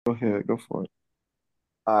Go ahead, go for it.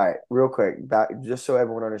 All right, real quick, back just so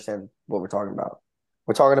everyone understands what we're talking about.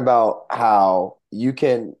 We're talking about how you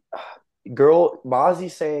can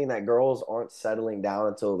Mozzie's saying that girls aren't settling down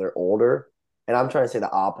until they're older, and I'm trying to say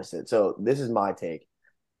the opposite. So this is my take.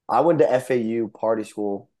 I went to FAU party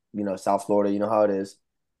school, South Florida, you know how it is,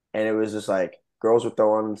 and it was just like girls were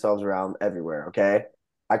throwing themselves around everywhere. Okay,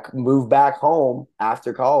 moved back home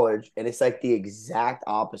after college, and it's like the exact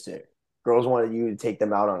opposite. Girls wanted you to take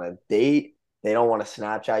them out on a date. They don't want to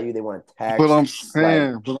Snapchat you. They want to But text. I'm Like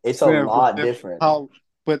saying, but I'm it's a saying, but lot that's different. how,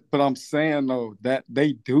 but I'm saying though that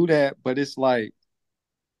they do that, but it's like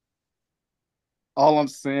all I'm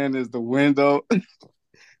saying is the window.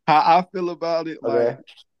 How I feel about it, like Okay.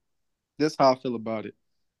 this, how I feel about it.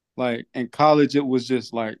 Like in college, it was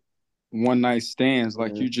just like one night stands.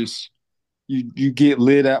 Like Mhm. you get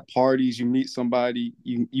lit at parties, you meet somebody,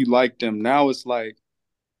 you like them. Now it's like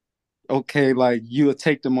okay, like you'll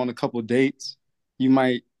take them on a couple dates, you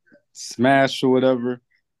might smash or whatever,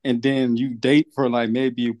 and then you date for like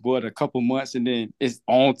maybe what a couple months, and then it's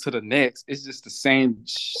on to the next. It's just the same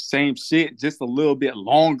shit, just a little bit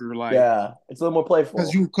longer, like Yeah, it's a little more playful.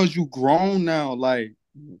 because you grown now, like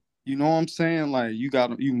Mhm. you know what I'm saying, like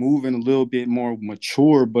you moving a little bit more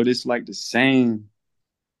mature, but it's like the same.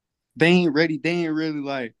 They ain't ready. They ain't really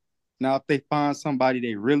like now. If they find somebody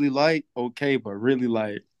they really like, okay, but really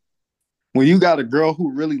like when you got a girl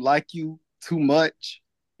who really like you too much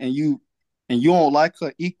and you don't like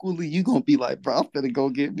her equally, you gonna be like, bro, I'm finna go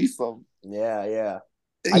get me some. Yeah, yeah.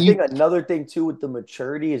 I You think another thing too with the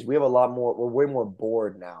maturity is we have a lot more, we're way more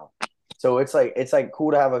bored now. So it's like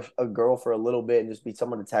cool to have a girl for a little bit and just be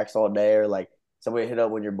someone to text all day or like somebody to hit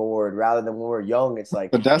up when you're bored rather than when we're young, it's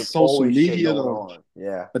like but that's there's social always shit media going though. on.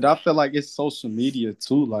 Yeah. But I feel like it's social media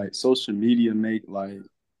too. Like social media make like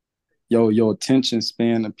your attention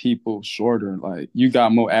span of people shorter. Like you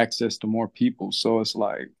got more access to more people. So it's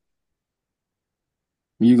like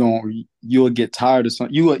you'll get tired of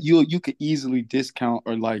something. You could easily discount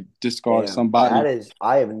or like discard Damn. That somebody. is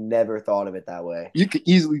I have never thought of it that way. You could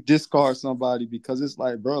easily discard somebody because it's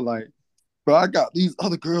like, bro, I got these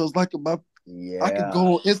other girls like my. I could Yeah.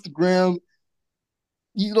 go on Instagram.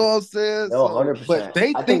 You know what I'm saying? No, So, but 100%.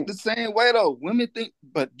 they I think think the same way though. Women think,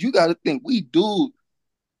 but you got to think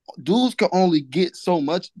dudes can only get so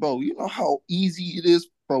much, bro. You know how easy it is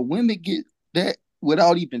for women get that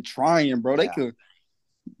without even trying, bro. They yeah. could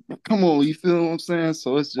come on. You feel what I'm saying?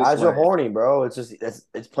 So it's just Guys are like horny, bro. It's just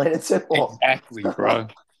it's plain and simple. exactly, bro.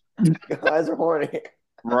 Guys are horny.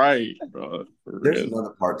 Right, bro. For There's real.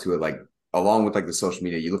 another part to it, like along with like the social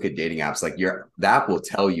media, you look at dating apps, like the app will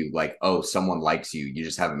tell you like, oh, someone likes you, you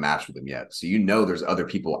just haven't matched with them yet. So you know there's other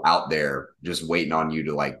people out there just waiting on you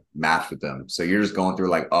to like match with them. So you're just going through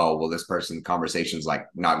like, oh, well, this person conversation's like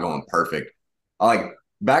not going perfect. Like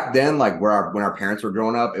back then, like when our parents were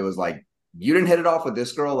growing up, it was like you didn't hit it off with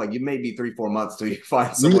this girl, like you may be 3, 4 months till you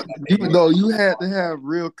find You someone that you maybe know you had to have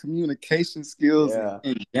real communication skills Yeah.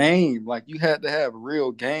 and game. Like you had to have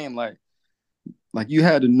real game. Like you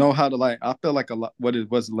had to know how to like. I feel like a lot. What it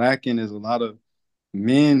was lacking is a lot of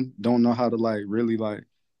men don't know how to like really like.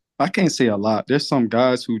 I can't say a lot. There's some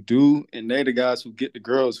guys who do, and they the guys who get the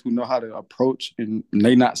girls who know how to approach, and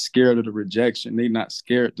they not scared of the rejection. They not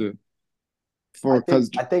scared to I for think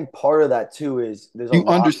because I think part of that too is there's a you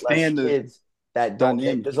lot less understand the kids that don't that,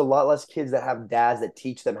 dynamic. there's a lot less kids that have dads that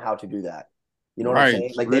teach them how to do that. You know what I'm Right,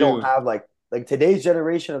 saying? Like for they don't real. have like today's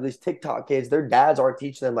generation of these TikTok kids, their dads aren't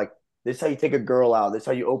teaching them like this is how you take a girl out, this is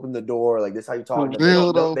how you open the door, like this is how you talk For to them. They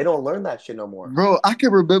real don't know though. they don't learn that shit no more. Bro, I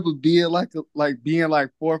can remember being like being like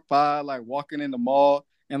 4 or 5, like walking in the mall,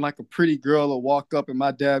 and like a pretty girl will walk up, and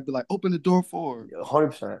my dad be like, "Open the door for her."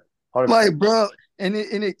 100%. 100%. Like, bro, and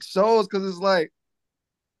it shows because it's like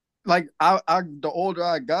I the older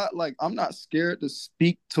I got, like I'm not scared to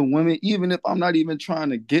speak to women, even if I'm not even trying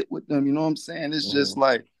to get with them. You know what I'm saying? It's just Mhm.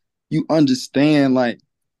 like you understand like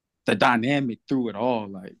the dynamic through it all.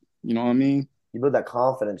 Like, you know what I mean? You build that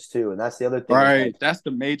confidence too. And that's the other thing is like Right. That's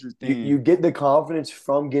the major you thing. get the confidence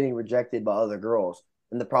from getting rejected by other girls.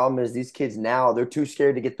 And the problem is these kids now, they're too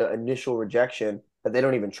scared to get the initial rejection that they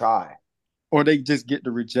don't even try. Or they just get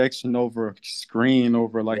the rejection over a screen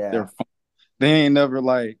over like their Yeah. phone. They ain't never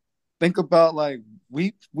like think about like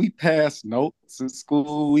we passed notes in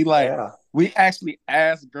school. Yeah. We actually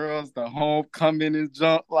asked girls to homecoming and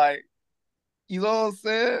jump like you know what I'm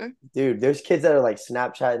saying? Dude, there's kids that are like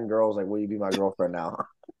Snapchatting girls like, will you be my girlfriend now?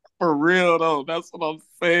 For real though, that's what I'm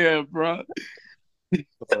saying, bro.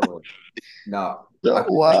 Totally. no. I feel like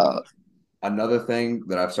Wow. another thing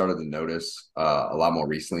that I've started to notice a lot more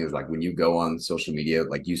recently is like when you go on social media,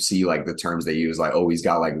 like you see like the terms they use, like, oh, he's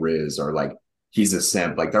got like Riz or like he's a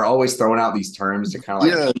simp. Like they're always throwing out these terms to kind of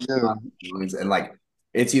like Yeah, yeah. feelings, and like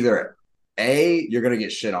it's either A, you're gonna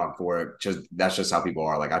get shit on for it. Just that's just how people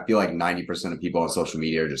are. Like I feel like 90% of people on social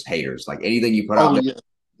media are just haters. Like anything you put out Oh there, yeah,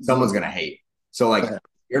 someone's yeah. gonna hate. So like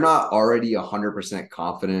you're not already 100%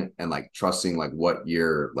 confident and like trusting like what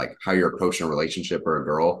you're like how you're approaching a relationship or a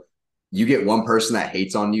girl. You get one person that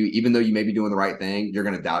hates on you, even though you may be doing the right thing, you're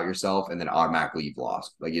gonna doubt yourself, and then automatically you've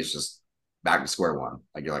lost. Like it's just back to square one.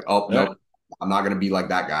 Like you're like, oh Yeah. nope, I'm not gonna be like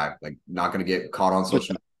that guy. Like not gonna get caught on But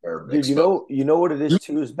social media or Dude, exposed. you know what it is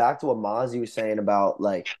too is back to what Mazzi was saying about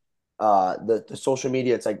like the social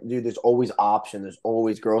media. It's like, dude, there's always option. There's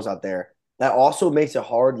always girls out there. That also makes it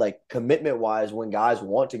hard, like commitment wise, when guys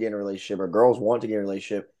want to get in a relationship or girls want to get in a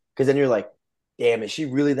relationship, because then you're like, damn, is she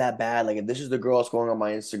really that bad? Like, if this is the girl that's going on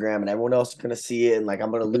my Instagram and everyone else is gonna see it, and like I'm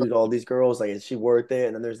gonna lose all these girls, like, is she worth it?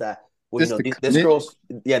 And then there's that, well, you just know, the this commitment. girl's,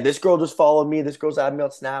 yeah, this girl just followed me. This girl's added me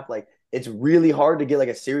on Snap. Like, it's really hard to get like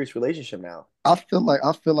a serious relationship now. I feel like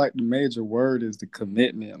the major word is the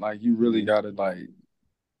commitment. Like you really Mhm. gotta like,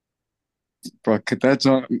 bro, cause that's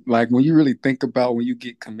like when you really think about when you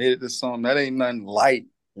get committed to something, that ain't nothing light.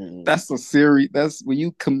 Mhm. That's a serious. That's when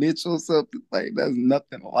you commit yourself to like that's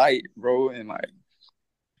nothing light, bro. And like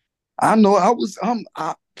I know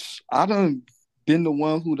I done been the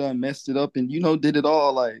one who done messed it up and did it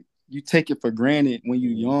all. Like you take it for granted when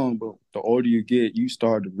you Mhm. young, but the older you get, you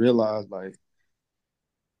start to realize like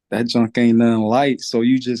that junk ain't nothing light. So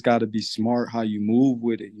you just got to be smart how you move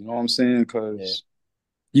with it. You know what I'm saying? Yeah. Because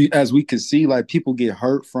as we can see, like people get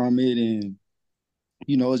hurt from it, and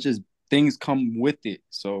it's just things come with it.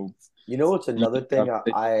 So You know what's you another just thing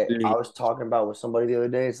gotta I take I, it I serious. was talking about with somebody the other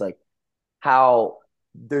day? It's like how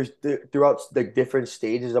throughout the different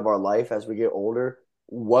stages of our life as we get older,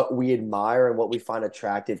 what we admire and what we find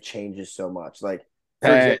attractive changes so much. Like, for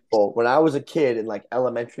Facts. example, when I was a kid in like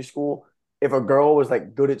elementary school, if a girl was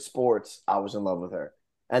like good at sports, I was in love with her.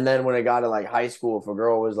 And then when I got to like high school, if a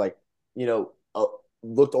girl was like, you know,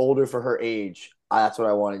 looked older for her age, that's what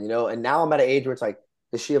I wanted, you know? And now I'm at an age where it's like,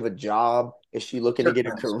 does she have a job? Is she looking to get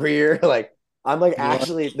a career? Like, I'm like Right.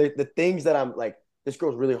 actually the things that I'm like, this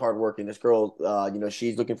girl's really hardworking. This girl,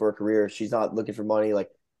 she's looking for a career. She's not looking for money. Like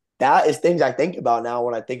that is things I think about now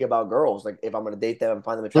when I think about girls. Like if I'm gonna date them and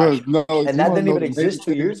find them Bro, attractive, no, and you that want to didn't know even the major exist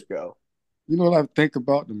two thing? years ago. You know what I think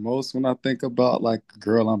about the most when I think about like a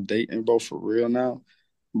girl I'm dating, bro, for real now?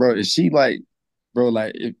 Bro, is she like, bro,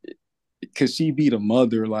 like, could she be the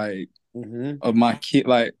mother, like, Mm-hmm. of my kid?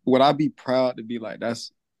 Like, would I be proud to be like,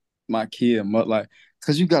 that's my kid, like,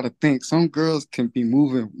 because you got to think some girls can be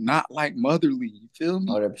moving not like motherly, you feel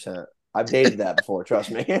me? 100%. I've dated that before.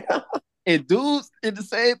 Trust me. And dudes, it's the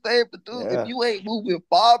same thing, but dude, if Yeah. you ain't moving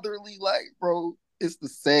fatherly, like, bro, it's the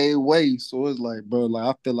same way. So it's like, bro,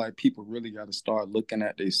 like, I feel like people really got to start looking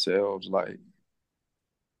at themselves, like,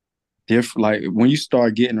 different. Like, when you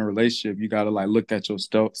start getting a relationship, you got to, like, look at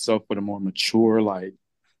yourself with a more mature, like,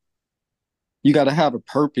 you got to have a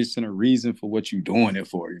purpose and a reason for what you're doing it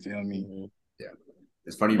for. You feel me? Mm-hmm. Yeah,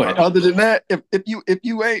 it's funny you But brought that. other than that, if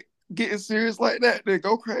you ain't getting serious like that, then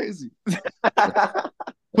go crazy. I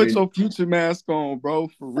Put mean, your future mask on, bro,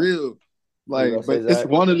 for real. What you Like, gonna say, but it's Zach?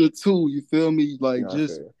 one of the two. You feel me? Like, No, I feel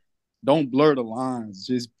just you. don't blur the lines.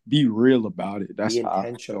 Just be real about it. Be That's how I feel.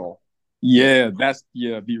 intentional. Yeah,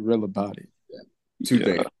 be real about it. two Yeah.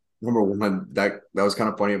 things. Number one, that was kind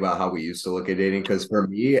of funny about how we used to look at dating. Because for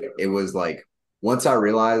me, it was like once I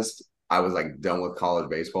realized I was like done with college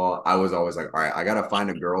baseball, I was always like, all right, I gotta find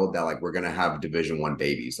a girl that like we're gonna have Division I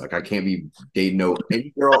babies. Like I can't be dating no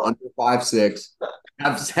any girl under 5'6",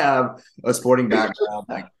 has to have a sporting background,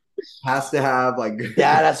 like has to have like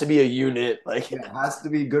Dad has to be a unit. Like, yeah, has to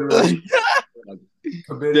be good relationship, like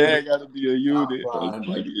committed, Dad gotta be a not unit. That's blind,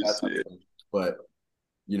 like funny that as type shit. of thing. But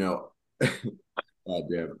you know, God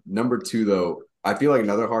damn. Number two, though, I feel like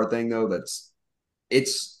another hard thing though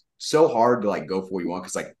it's so hard to like go for what you want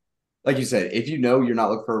because like you said, if you know you're not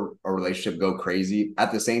looking for a relationship, go crazy.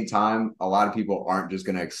 At the same time, a lot of people aren't just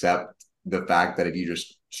gonna accept the fact that if you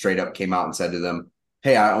just straight up came out and said to them,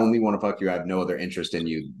 "Hey, I only want to fuck you. I have no other interest in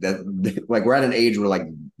you." That like we're at an age where like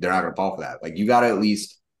they're not gonna fall for that. Like you gotta at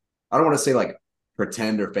least, I don't want to say like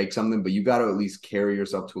pretend or fake something, but you gotta at least carry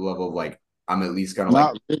yourself to a level of like I'm at least gonna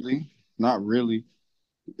like Not really. Not really.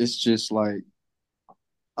 It's just like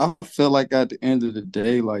I feel like at the end of the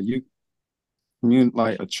day, like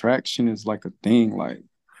like attraction is like a thing. Like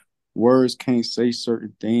words can't say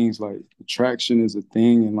certain things. Like attraction is a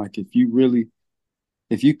thing, and like if you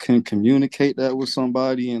can communicate that with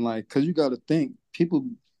somebody, and like, cause you got to think people,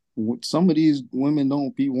 some of these women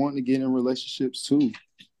don't be wanting to get in relationships too,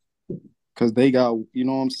 cause they got, you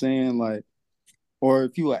know what I'm saying, like or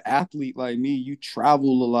if you an athlete like me, you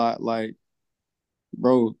travel a lot. Like,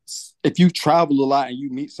 bro, if you travel a lot and you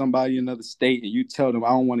meet somebody in another state and you tell them I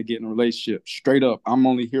don't want to get in a relationship, straight up, I'm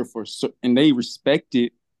only here for and they respect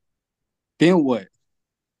it, then what?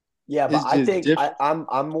 Yeah, but It's I just think different.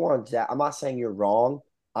 I'm more on that. I'm not saying you're wrong.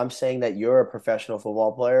 I'm saying that you're a professional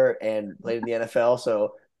football player and played in the NFL.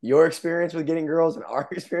 So your experience with getting girls and our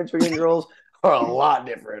experience with getting girls are a lot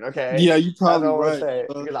different. Okay. Yeah, you That's probably all I want to right. say.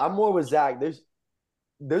 Because I'm more with Zach.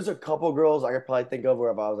 There's a couple girls I could probably think of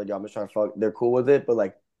where if I was like, yo, I'm just trying to fuck, they're cool with it. But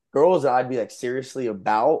like girls that I'd be like seriously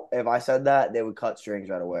about, if I said that, they would cut strings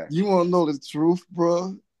right away. You want to know the truth,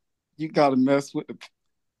 bro? You gotta mess with the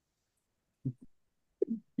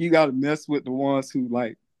you gotta mess with the ones who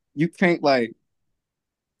like you can't like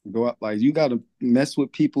go out like you gotta mess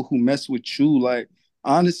with people who mess with you. Like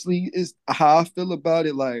honestly, it's how I feel about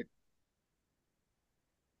it. Like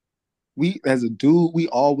we as a dude, we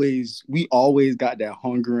always got that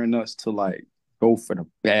hunger in us to like go for the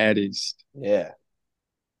baddest. Yeah,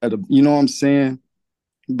 You know what I'm saying?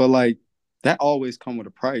 But like that always come with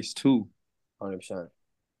a price too. 100%.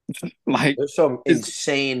 Like There's some it's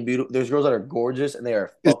insane, beautiful. There's girls that are gorgeous and they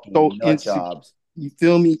are it's so fucking nut insecure. jobs. You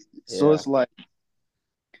feel me? So Yeah. it's like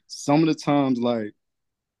some of the times like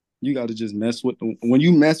you got to just mess with them. When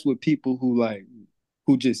you mess with people who like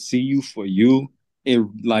who just see you for you, it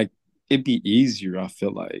like it be easier. I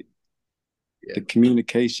feel like Yeah. the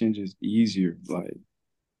communication just easier. Like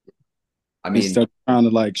I mean, instead of trying to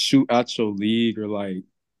like shoot out your league or like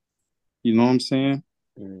you know what I'm saying?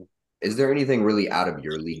 Mm. is there anything really out of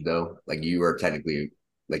your league though? Like you are technically,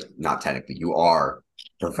 like not technically, you are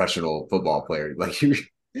a professional football player. Like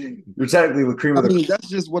you're technically the cream I of the. mean, that's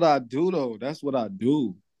just what I do though. That's what I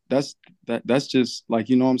do. That's that's just like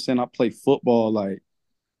you know what I'm saying? I play football like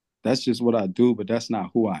that's just what I do, but that's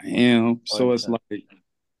not who I am. So it's 100%. like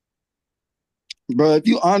bro, if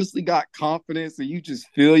you honestly got confidence and you just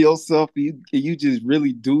feel yourself and you just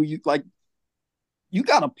really do you like you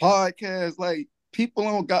got a podcast, like people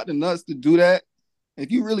don't got the nuts to do that.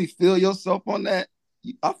 If you really feel yourself on that,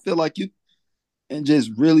 I feel like you and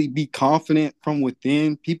just really be confident from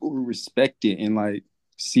within, people will respect it and like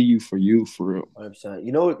see you for real.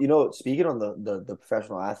 100%. Speaking on the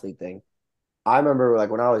professional athlete thing, I remember like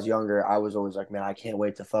when I was younger, I was always like, man, I can't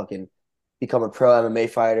wait to fucking become a pro MMA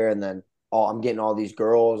fighter. And then I'm getting all these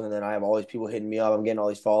girls, and then I have all these people hitting me up. I'm getting all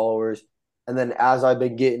these followers. And then as I've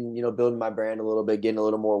been getting, building my brand a little bit, getting a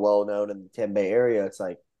little more well known in the Tampa Bay area, it's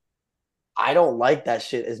like I don't like that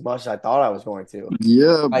shit as much as I thought I was going to.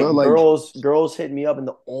 Yeah, bro. Like Like, girls hitting me up, and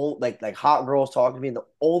the only like hot girls talking to me, and the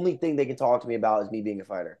only thing they can talk to me about is me being a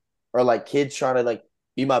fighter, or like kids trying to like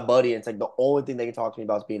be my buddy, and it's like the only thing they can talk to me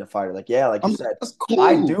about is being a fighter. Like yeah, like I you mean, said, that's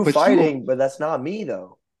I cool, do but you don't fighting, but that's not me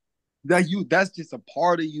though. that's just a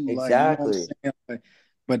part of you, like you know what I'm Exactly. saying. Like,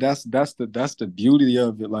 but that's the beauty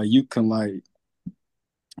of it. Like you can like,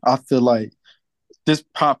 I feel like this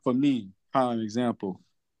pop for me, prime example.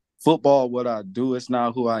 Football, what I do, it's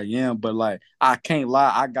not who I am, but like I can't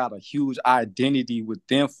lie, I got a huge identity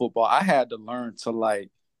within football. I had to learn to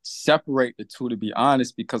like separate the two, to be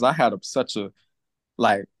honest, because I had such a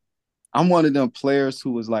like I'm one of them players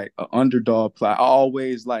who was like an underdog player. I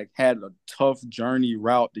always like had a tough journey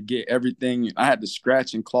route to get everything. I had to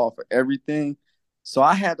scratch and claw for everything. So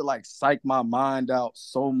I had to like psych my mind out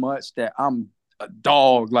so much that I'm a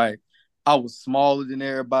dog. Like I was smaller than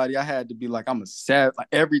everybody. I had to be like I'm a savage. Like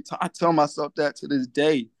every time I tell myself that to this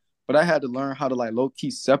day. But I had to learn how to like low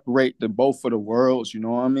key separate the both of the worlds. You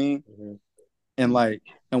know what I mean? Mhm. And like,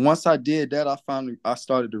 and once I did that, I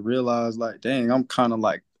started to realize like, dang, I'm kind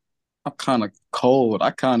of cold.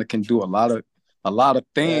 I kind of can do a lot of Yeah.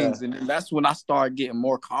 things, and then that's when I started getting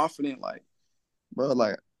more confident. Like, bro,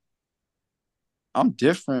 like I'm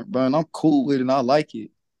different, bro, and I'm cool with it, and I like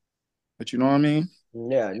it. But you know what I mean?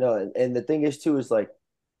 Yeah, no, and the thing is too is like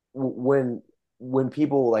when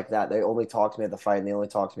people like that, they only talk to me at the fight, and they only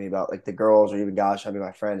talk to me about like the girls or even guys trying to be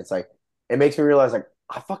my friend. It's like it makes me realize like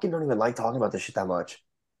I fucking don't even like talking about this shit that much.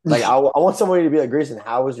 Like I want somebody to be like, Grayson,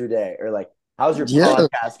 how was your day? Or like, how's your Yeah,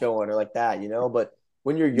 podcast going? Or like that. But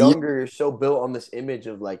when you're yeah. younger, you're so built on this image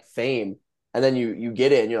of like fame, and then you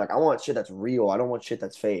get it, and you're like, I want shit that's real. I don't want shit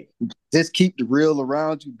that's fake. Just keep the real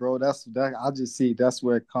around you, bro. That's that. I just see that's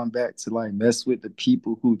where it come back to like mess with the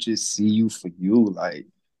people who just see you for you. Like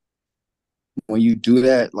when you do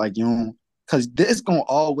that, like you know, because there's gonna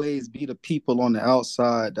always be the people on the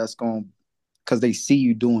outside that's gonna because they see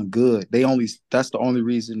you doing good. That's the only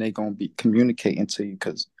reason they gonna be communicating to you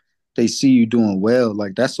because they see you doing well.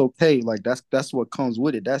 Like that's okay. Like that's what comes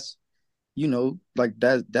with it. That's like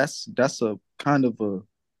that's a kind of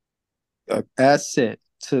a asset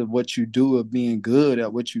to what you do of being good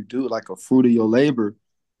at what you do, like a fruit of your labor.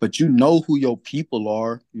 But you know who your people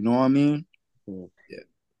are. You know what I mean? Mm. Yeah.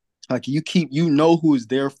 Like you know who is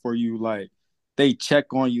there for you. Like they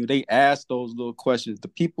check on you. They ask those little questions. The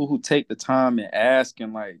people who take the time and ask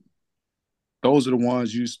and like those are the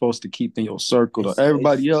ones you're supposed to keep in your circle. It's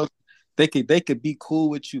Everybody else, they could be cool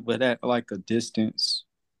with you, but at like a distance.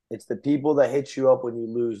 it's the people that hit you up when you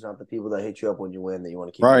lose, not the people that hit you up when you win that you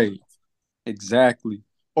want to keep in your Right. Exactly.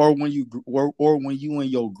 Or when you in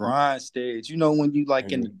your grind stage, you know, when you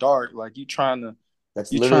like in the Mhm. dark, like you trying to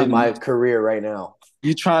That's you literally trying to my career right now.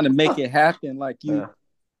 you trying to make it happen. Like you Yeah.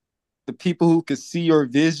 the people who could see your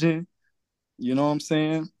vision, you know what I'm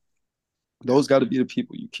saying? Yeah. Those gotta be the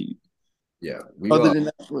people you keep. Yeah. Other than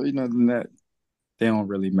that, they don't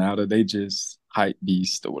really matter. They just hype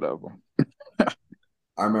beast or whatever.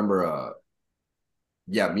 I remember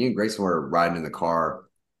yeah, me and Grayson were riding in the car,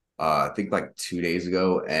 I think like 2 days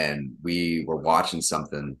ago, and we were watching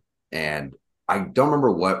something, and I don't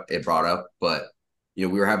remember what it brought up, but we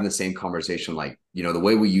were having the same conversation. Like, the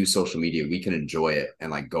way we use social media, we can enjoy it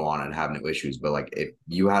and like go on and have no issues. But like, if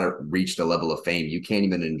you had reached a level of fame, you can't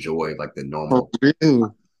even enjoy like the For normal real.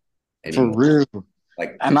 For anymore. real.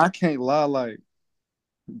 Like, And I can't lie, like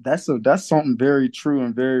that's something very true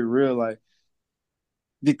and very real. Like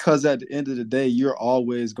because at the end of the day, you're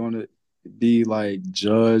always gonna be like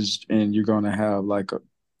judged and you're gonna have like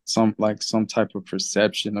some type of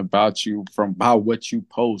perception about you from by what you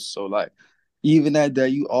post. So like even at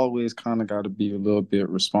that, you always kind of got to be a little bit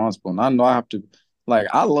responsible. And I know I have to like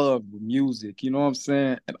I love music, you know what I'm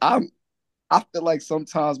saying? And I feel like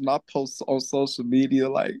sometimes when I post on social media,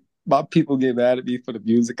 like my people get mad at me for the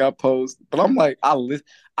music I post, but I'm like, I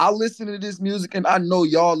listen to this music, and I know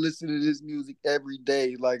y'all listen to this music every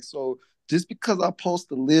day. Like, so just because I post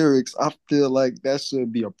the lyrics, I feel like that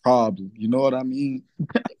should be a problem. You know what I mean?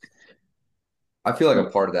 I feel like a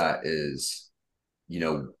part of that is, you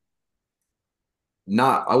know,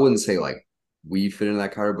 not I wouldn't say like we fit in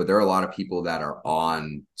that category, but there are a lot of people that are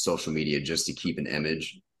on social media just to keep an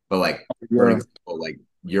image. But like for an Yeah, example, like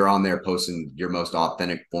you're on there posting your most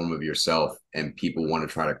authentic form of yourself and people want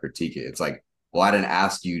to try to critique it. It's like, well, I didn't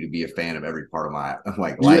ask you to be a fan of every part of my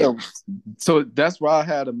like life. yeah. So that's why I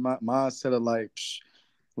had a mindset of like,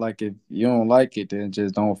 like if you don't like it, then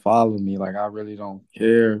just don't follow me. Like I really don't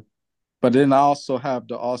care. But then I also have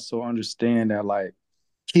to also understand that like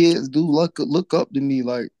kids do look up to me.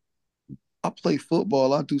 Like I play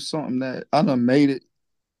football. I do something that I done made it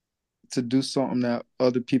to do something that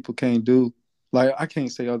other people can't do. Like I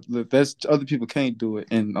can't say that's other people can't do it,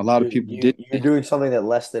 and a lot of people did You're it. doing something that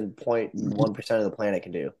less than 0.1% of the planet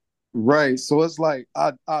can do. Right. So it's like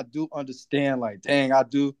I do understand. Like dang,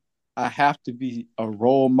 I have to be a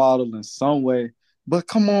role model in some way. But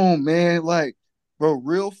come on, man. Like bro,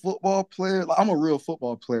 real football player. Like, I'm a real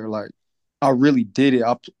football player. Like I really did it.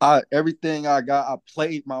 I everything I got, I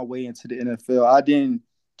played my way into the NFL. I didn't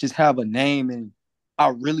just have a name, and I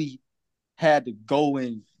really had to go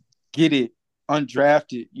and get it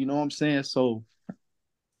undrafted. You know what I'm saying? So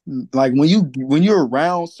like when you're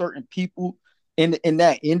around certain people in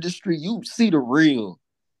that industry, you see the real.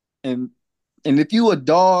 And and if you a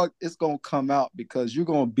dog, it's gonna come out because you're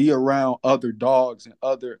gonna be around other dogs and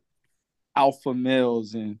other alpha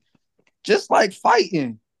males and just like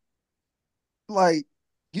fighting. Like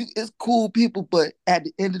you it's cool people, but at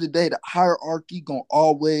the end of the day, the hierarchy gonna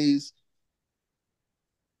always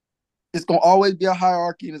it's gonna always be a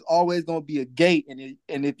hierarchy and it's always gonna be a gate.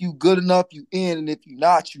 And if you good enough, you in, and if you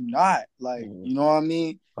not, you not. Like, Mhm. you know what I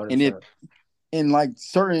mean? And if 100%. and like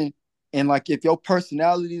certain and like if your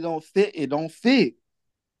personality don't fit, it don't fit.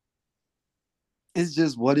 It's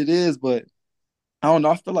just what it is. But I don't know.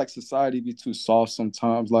 I feel like society be too soft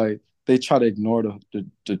sometimes. Like they try to ignore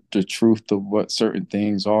the truth of what certain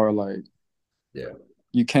things are. Like Yeah.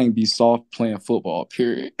 you can't be soft playing football,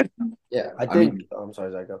 period. Yeah. I I mean, think, I'm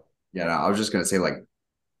sorry, Zach. Go. yeah, no, I was just gonna say like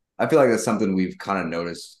I feel like that's something we've kind of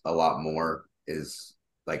noticed a lot more is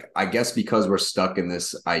like, I guess because we're stuck in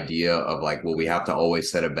this idea of like, well, we have to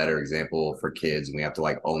always set a better example for kids and we have to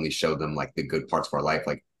like only show them like the good parts of our life.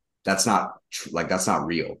 Like, that's not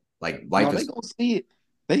real. Like, life No, they is, gonna see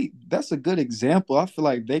it. That's a good example. I feel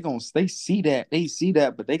like they see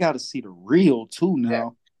that, but they got to see the real too. yeah,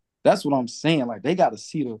 Now, that's what I'm saying. Like they got to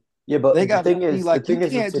see Yeah, they but got to see the like you thing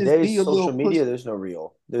is, with can't just today's be a little social push. media, there's no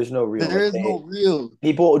real. There's no real. There Like is no real.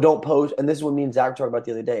 people don't post, and this is what me and Zach were talking about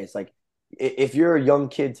the other day. It's like if you're a young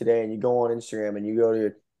kid today and you go on Instagram and you go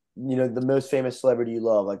to, the most famous celebrity you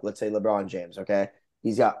love, like let's say LeBron James, okay?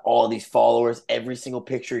 He's got all these followers, every single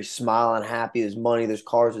picture, he's smiling, happy, there's money, there's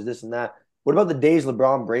cars, there's this and that. What about the days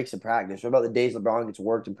LeBron breaks in practice? What about the days LeBron gets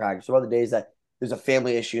worked in practice? What about the days that there's a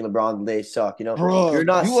family issue and LeBron days suck? You're Bro,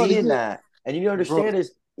 not you want to seeing hear, that. And you bro, understand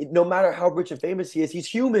is no matter how rich and famous he is, he's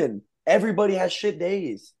human. Everybody has shit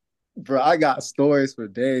days. bro, I got stories for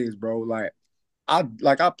days, bro. I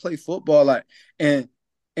play football, like, and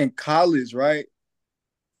in college, right?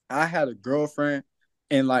 I had a girlfriend,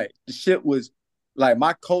 and like the shit was like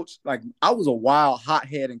my coach, like I was a wild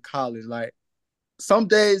hothead in college. Like some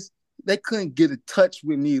days they couldn't get in touch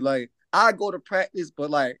with me. Like I go to practice, but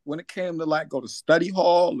like when it came to like go to study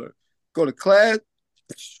hall or go to class,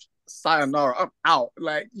 sayonara, I'm out.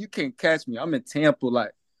 Like you can't catch me. I'm in Tampa,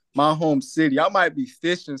 like my home city. I might be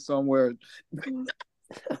fishing somewhere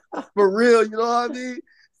for real. You know what I mean?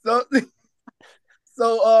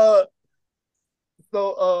 So,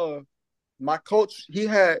 so, my coach, he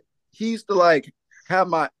used to like have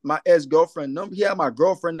my ex girlfriend number. He had my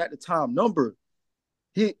girlfriend at the time number.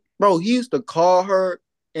 He used to call her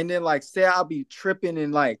and then like say I'll be tripping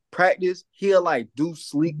in like practice. He'll like do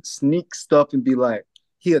sneak stuff and be like,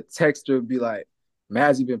 he'll text her and be like,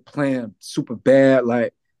 Mazzi been playing super bad,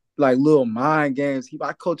 like little mind games.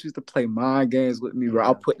 My coach used to play mind games with me where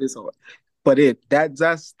I'll put this on. But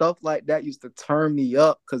that stuff like that used to turn me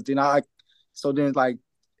up because then like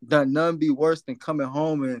none be worse than coming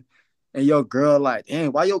home and your girl like,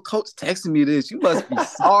 damn, why your coach texting me this? You must be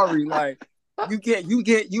sorry. Like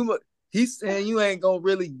he's saying you ain't gonna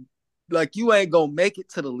really like you ain't gonna make it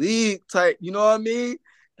to the league type, you know what I mean?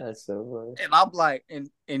 That's so funny. And I'm like, and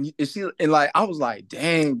she and like I was like,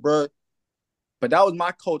 dang, bro. But that was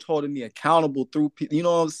my coach holding me accountable through, you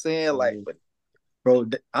know what I'm saying? Like, but bro,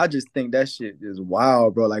 I just think that shit is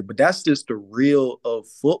wild, bro. Like, but that's just the real of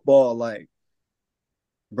football. Like,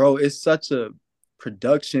 bro, it's such a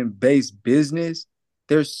production based business.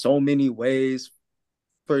 There's so many ways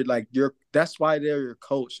for like that's why they're your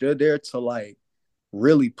coach. They're there to like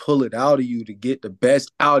really pull it out of you to get the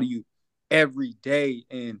best out of you every day.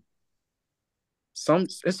 And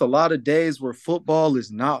it's a lot of days where football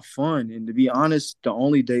is not fun. And to be honest, the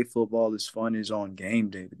only day football is fun is on game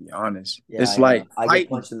day, to be honest. Yeah, It's I know. like I get fighting.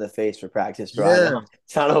 punched in the face for practice, bro. I Yeah. know.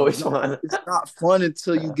 It's not always fun. It's not fun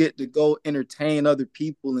until you get to go entertain other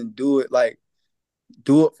people and do it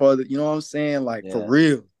for you know what I'm saying? Like for Yeah.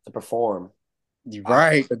 real. To perform.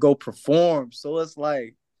 Right. To go perform. So it's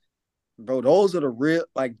like, bro, those are the real,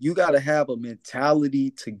 like, you got to have a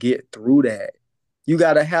mentality to get through that. You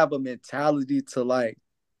got to have a mentality to, like,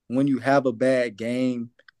 when you have a bad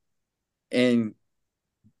game and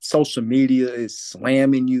social media is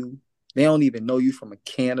slamming you, they don't even know you from a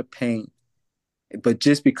can of paint. But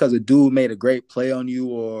just because a dude made a great play on you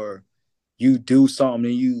or you do something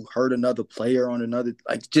and you hurt another player on another,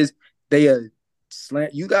 like, just they slam,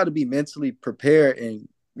 you got to be mentally prepared. And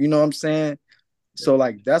you know what I'm saying? So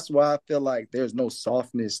like that's why I feel like there's no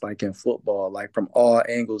softness like in football, like from all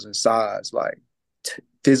angles and sides, like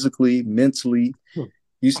physically, mentally,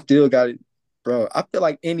 you still got it, bro. I feel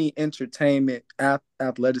like any entertainment,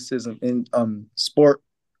 athleticism in sport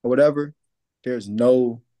or whatever, there's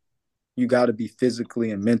no, you got to be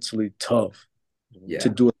physically and mentally tough to Yeah.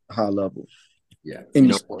 do it at a high level. Yeah.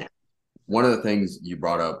 Any sport. One of the things you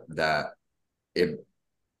brought up that it,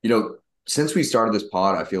 since we started this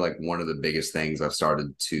pod, I feel like one of the biggest things I've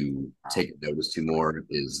started to take notice to more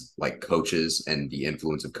is like coaches and the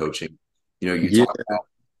influence of coaching. You know, Yeah,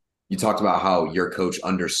 you talked about how your coach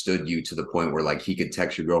understood you to the point where like he could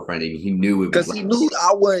text your girlfriend and he knew it was because like, he knew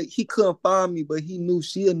I was. He couldn't find me, but he knew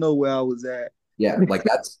she'll know where I was at. yeah, like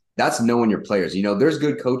that's knowing your players. You know, there's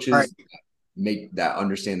good Right, coaches make that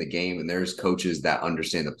understand the game, and there's coaches that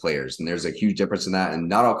understand the players, and there's a huge difference in that. And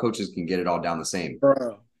not all coaches can get it all down the same.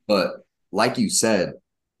 bro. But like you said,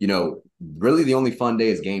 really the only fun day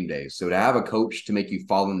is game day. So to have a coach to make you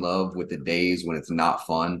fall in love with the days when it's not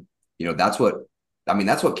fun, that's what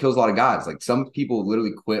kills a lot of guys. Like some people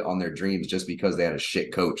literally quit on their dreams just because they had a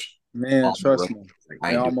shit coach. Man, trust me, Like,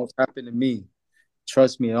 I it ain't doing almost happened to me.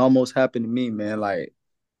 Trust me, it almost happened to me, man. Like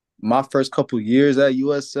my first couple years at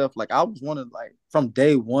USF, like I was one of like from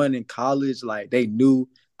day one in college, like they knew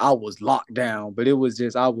I was locked down, but it was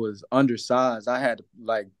just I was undersized. I had to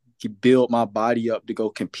like build my body up to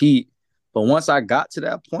go compete. But once I got to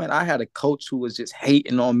that point, I had a coach who was just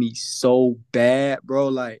hating on me so bad, bro.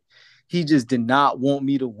 Like he just did not want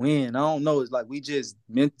me to win. I don't know. It's like we just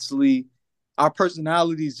mentally, our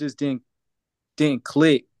personalities just didn't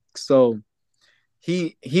click. So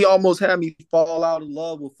he almost had me fall out of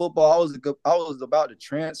love with football. I was about to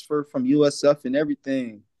transfer from USF and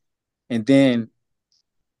everything, and then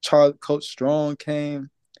Coach Strong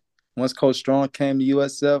came. Once Coach Strong came to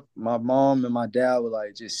USF, my mom and my dad were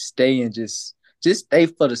like, just stay and just just stay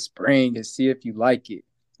for the spring and see if you like it.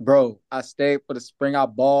 Bro, I stayed for the spring. I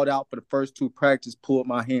balled out for the first 2 practices, pulled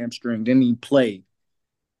my hamstring, didn't even play.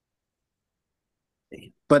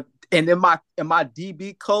 But and then my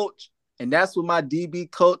DB coach, and that's what my DB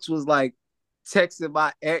coach was like texting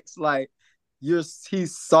my ex, like,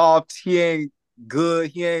 he's soft, he ain't good,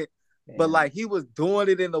 he ain't, but Man. like he was doing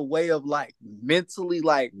it in a way of like mentally,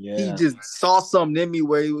 like he Yeah. just saw something in me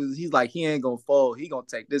where he's like, he ain't gonna fold, he gonna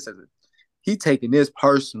take this as a he taking this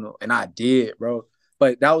personal, and I did, bro.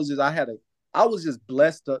 But that was just I was just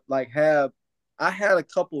blessed to like have I had a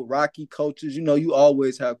couple Rocky coaches. You know, you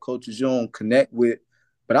always have coaches you don't connect with,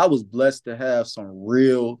 but I was blessed to have some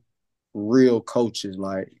real coaches.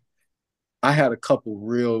 Like I had a couple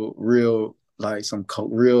real like some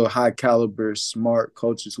real high caliber, smart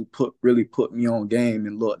coaches who really put me on game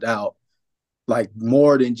and looked out, like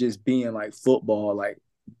more than just being like football, like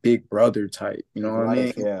big brother type. You know Like what I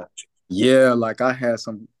mean? life, yeah. Yeah, like I had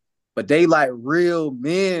some, but they like real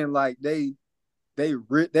men. Like they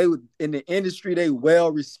would in the industry. They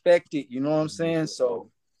well respected. You know what I'm saying? So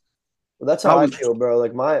Well, that's I how I was feel, bro.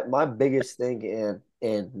 Like my biggest thing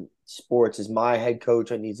in sports is my head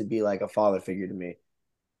coach needs to be like a father figure to me.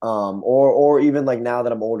 Or even like now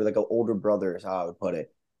that I'm older, like an older brother is how I would put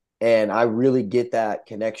it. And I really get that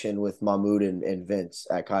connection with Mahmoud and Vince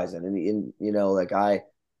at Kaizen. And you know, like I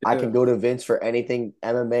yeah, can go to Vince for anything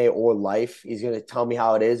MMA or life. He's gonna tell me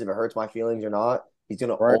how it is, if it hurts my feelings or not. He's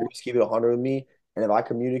gonna right, always keep it 100 with me. And if I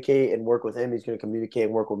communicate and work with him, he's gonna communicate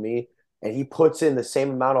and work with me. And he puts in the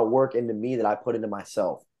same amount of work into me that I put into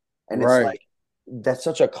myself. And it's right, like that's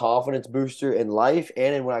such a confidence booster in life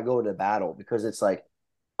and in when I go into battle because it's like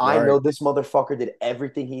I right. know this motherfucker did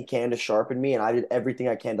everything he can to sharpen me, and I did everything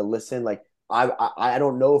I can to listen. Like I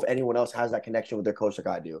don't know if anyone else has that connection with their coach like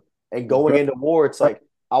I do. And going Bro, into war, it's like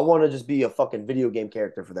I want to just be a fucking video game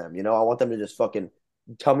character for them. You know, I want them to just fucking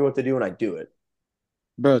tell me what to do, and I do it.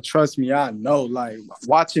 bro, trust me, I know. Like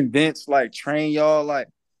watching Vince like train y'all, like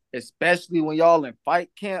especially when y'all in fight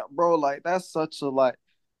camp, bro. Like that's such a like,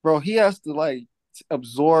 bro. He has to like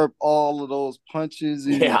absorb all of those punches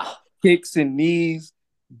and Yeah, kicks and knees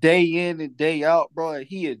day in and day out, bro. And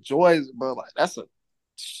he enjoys it, bro. Like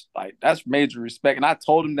that's major respect. And I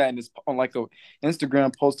told him that in this on like a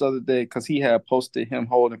Instagram post the other day because he had posted him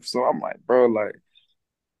holding. So I'm like, bro, like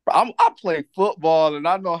I play football and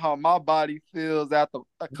I know how my body feels after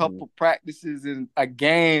a Mhm. couple practices in a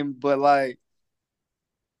game, but like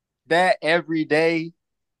that every day,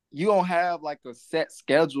 you don't have like a set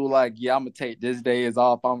schedule. Like, yeah, I'm gonna take this day is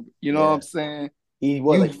off. You know what I'm Yeah. saying? He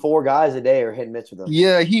what You, like 4 guys a day are hitting mitts with him.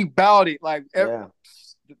 yeah, he bout it. Like, Yeah,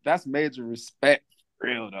 that's major respect, for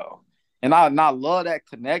real though. And I love that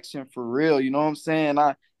connection for real. You know what I'm saying?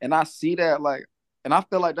 I see that like, and I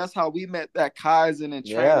feel like that's how we met that Kaizen and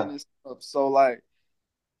training yeah. and stuff. So like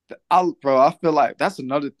I feel like that's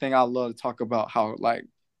another thing I love to talk about how like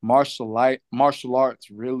martial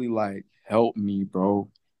arts really like helped me, bro,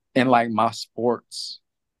 in like my sports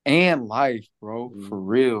and life, bro, for Mhm.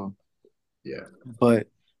 real. Yeah. But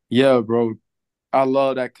yeah, bro, I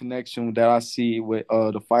love that connection that I see with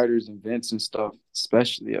the fighters and Vince and stuff,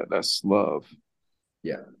 especially. Yeah, that's love.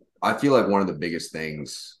 Yeah. I feel like one of the biggest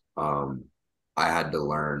things I had to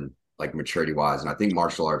learn, like maturity wise, and I think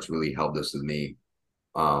martial arts really helped this with me.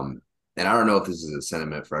 And I don't know if this is a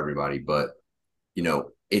sentiment for everybody, but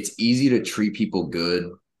it's easy to treat people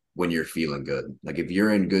good when you're feeling good. Like if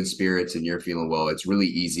you're in good spirits and you're feeling well, it's really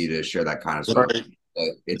easy to share that kind of stuff. Right, But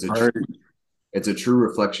right, it's a true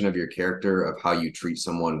reflection of your character of how you treat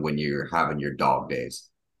someone when you're having your dog days.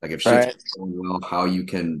 Like if shit's right, going well, how you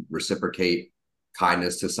can reciprocate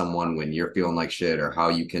kindness to someone when you're feeling like shit, or how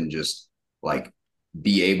you can just like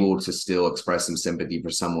be able to still express some sympathy for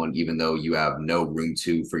someone even though you have no room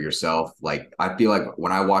to for yourself. Like I feel like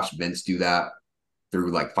when I watch Vince do that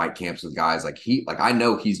through like fight camps with guys, like I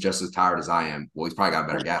know he's just as tired as I am. Well, he's probably got a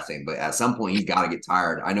better gas tank, but at some point he's got to get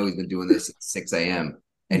tired. I know he's been doing this at 6 a.m.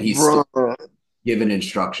 and he's still bro. giving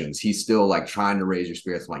instructions. He's still like trying to raise your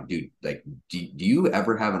spirits. I'm like, dude, like, do you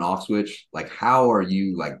ever have an off switch? Like, how are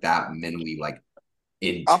you like that mentally like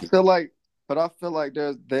I into? feel like, but I feel like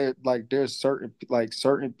there's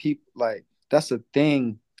certain people like that's a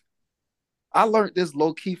thing. I learned this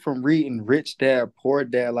low key from reading Rich Dad Poor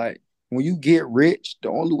Dad. Like when you get rich, the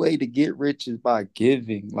only way to get rich is by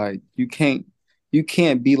giving. Like you can't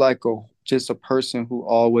be like a just a person who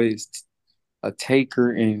always a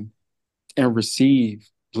taker and receive.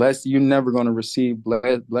 You're never gonna receive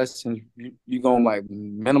blessings. You're gonna like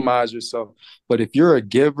minimize yourself. But if you're a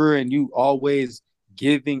giver and you always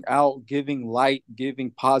giving out, giving light,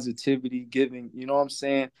 giving positivity, giving, you know what I'm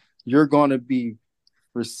saying? You're gonna be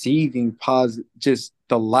receiving positive, just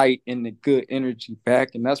the light and the good energy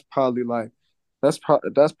back, and that's probably like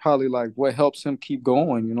what helps him keep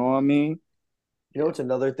going. You know what I mean? You know what's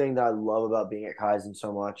another thing that I love about being at Kaizen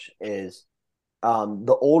so much is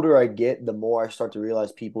the older I get, the more I start to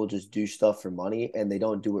realize people just do stuff for money and they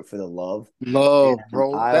don't do it for the love. Love, And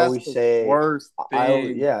bro. I That's always the say, worst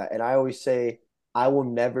thing. yeah, and I always say, I will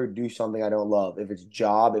never do something I don't love. If it's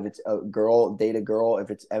job, if it's a girl, date a girl,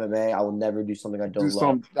 if it's MMA, I will never do something I Do don't love.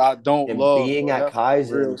 something I don't And love, being bro. at That's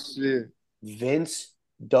some real Kaizen, shit. Vince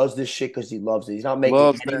does this shit because he loves it. He's not making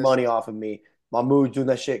Loves any that money shit. off of me. My mood's doing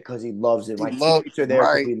that shit because he loves it. He My love teammates are there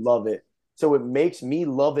because right, we love it. So it makes me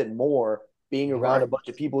love it more being around a right. bunch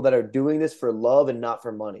of people that are doing this for love and not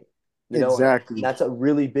for money. And Exactly. that's a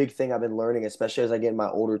really big thing I've been learning, especially as I get in my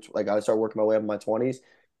older, like I start working my way up in my 20s,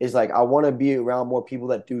 is like I want to be around more people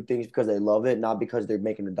that do things because they love it, not because they're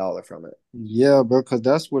making a dollar from it. Yeah, bro, because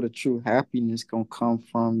that's where the true happiness gonna come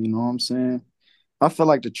from. You know what I'm saying? I feel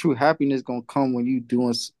like the true happiness gonna come when you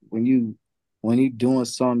doing something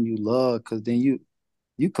you love, because then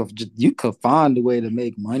you could find a way to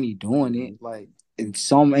make money doing it, Mhm. like in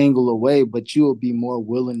some angle away, but you'll be more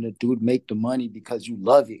willing to make the money because you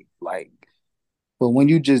love it. Like, but when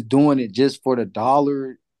you just doing it just for the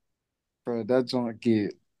dollar, bro, that's gonna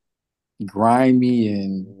get grimy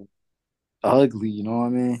and Mhm. ugly. You know what I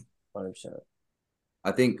mean? 100%.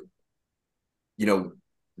 I think, you know,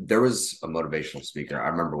 there was a motivational speaker. I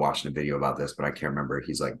remember watching a video about this, but I can't remember.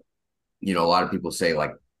 He's like, a lot of people say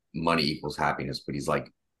like money equals happiness, but he's like,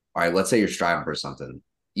 all right, let's say you're striving for something.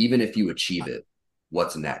 Even if you achieve it,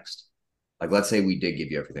 what's next? Like, let's say we did give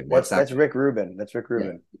you everything. What's that? That's Rick Rubin. That's Rick Yeah.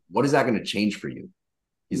 Rubin. What is that going to change for you?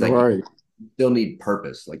 He's like, you Right. still need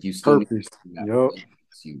purpose. Like, you still need Purpose. that Yup.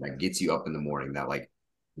 that gets you up in the morning, that like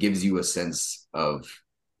gives you a sense of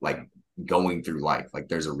like going through life. Like,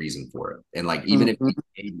 there's a reason for it. And like, even if Mhm. we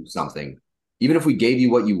gave you something, even if we gave you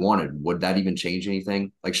what you wanted, would that even change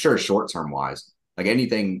anything? Like, sure, short term wise, like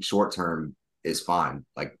anything short term is fine.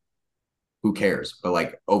 Like, who cares? But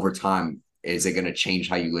like over time, is it going to change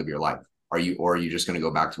how you live your life? Or are you just going to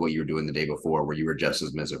go back to what you were doing the day before where you were just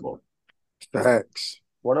as miserable? Facts.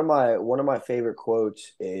 One of my favorite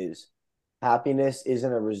quotes is happiness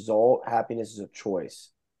isn't a result, happiness is a choice.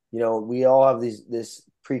 We all have this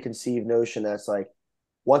preconceived notion that's like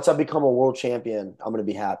once I become a world champion, I'm going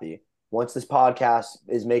to be happy. Once this podcast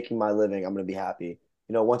is making my living, I'm going to be happy.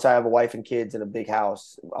 Once I have a wife and kids and a big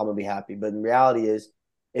house, I'm going to be happy. But the reality is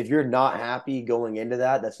if you're not happy going into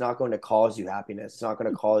that, that's not going to cause you happiness. It's not going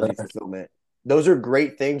to cause you fulfillment. Those are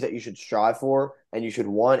great things that you should strive for and you should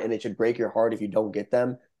want, and it should break your heart if you don't get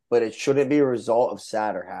them. But it shouldn't be a result of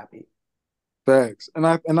sad or happy. Facts.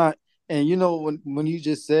 And you know when you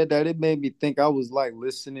just said that, it made me think I was like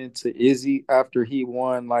listening to Izzy after he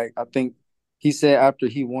won. Like, I think he said after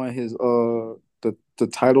he won his the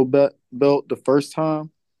title belt the first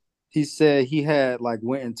time, he said he had like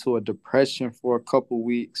went into a depression for a couple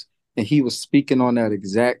weeks, and he was speaking on that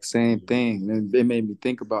exact same thing. And it made me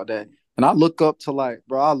think about that. And I look up to, like,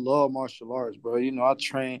 bro, I love martial arts, bro. I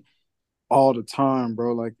train all the time,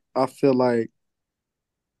 bro. Like, I feel like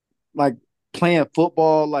playing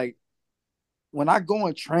football, like when I go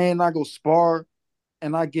and train, I go spar,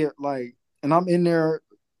 and I get like, and I'm in there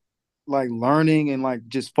like learning and like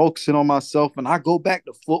just focusing on myself. And I go back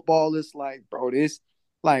to football, it's like, bro, this,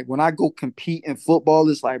 like when I go compete in football,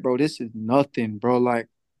 it's like, bro, this is nothing, bro. Like,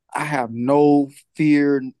 I have no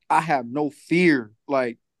fear. I have no fear.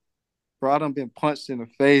 Like, bro, I done been punched in the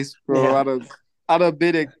face, bro. Yeah. I done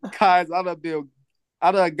been in guys.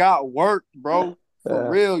 I done got worked, bro. For Yeah.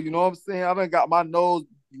 real, you know what I'm saying? I done got my nose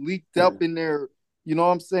leaked up in there, you know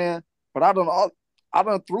what I'm saying? But I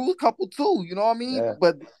done threw a couple too, you know what I mean? Yeah.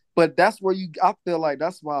 But that's where I feel like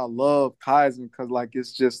that's why I love Kaizen, because like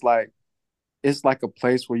it's just like it's like a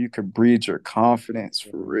place where you can breed your confidence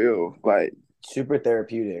for real. Like, Super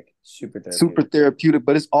therapeutic. Super super therapeutic. therapeutic,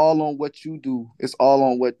 but it's all on what you do. It's all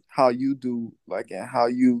on how you do, like, and how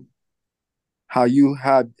your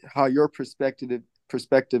perspective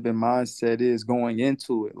and mindset is going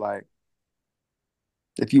into it. Like,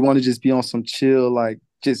 if you want to just be on some chill, like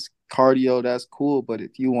just cardio, that's cool. But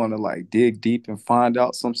if you want to like dig deep and find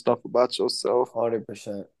out some stuff about yourself,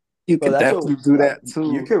 100%. you Bro, could that's what definitely do that you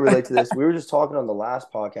too. could relate to this. We were just talking on the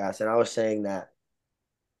last podcast, and I was saying that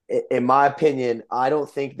in my opinion, I don't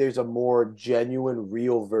think there's a more genuine,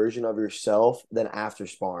 real version of yourself than after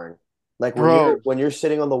sparring. Like when you're Bro, when you're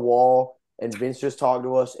sitting on the wall and Vince just talked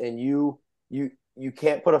to us, and you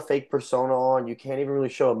can't put a fake persona on. You can't even really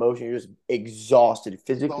show emotion. You're just exhausted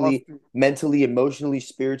physically, exhausted. mentally, emotionally,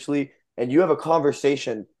 spiritually, and you have a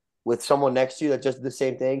conversation with someone next to you that just did the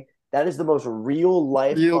same thing. That is the most real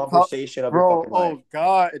life Real talk, conversation of your bro. fucking life. Oh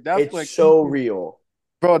God, that's It's what keeps so you, real.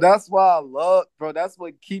 bro. That's why I love, bro. That's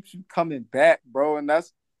what keeps you coming back, bro. And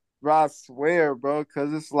that's, bro, I swear, bro,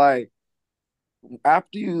 because it's like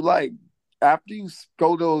after you like after you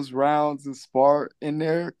go those rounds and spar in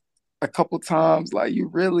there a couple times, like you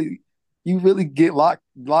really get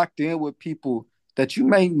locked in with people that you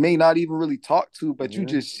may not even really talk to, but you Mhm.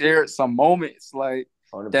 just shared some moments like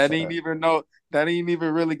that 100%. ain't even know that ain't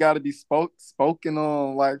even really got to be spoken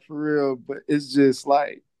on, like for real. But it's just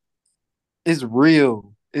like it's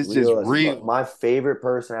real. It's just Real as fuck. real. My favorite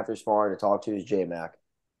person after sparring to talk to is J Mac.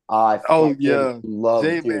 I Oh fucking yeah, love,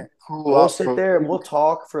 J-Man, dude. cool We'll out, sit bro. there and we'll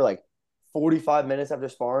talk for like 45 minutes after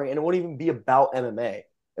sparring, and it won't even be about MMA.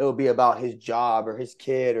 It'll be about his job or his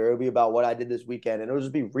kid, or it'll be about what I did this weekend. And it'll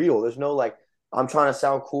just be real. There's no like, I'm trying to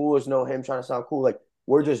sound cool. There's no him trying to sound cool. Like,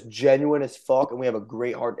 we're just genuine as fuck, and we have a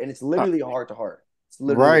great heart. And it's Uh, literally heart to heart. It's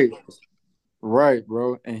literally what right. it is. Right,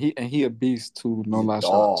 bro. And he a beast too. No He's a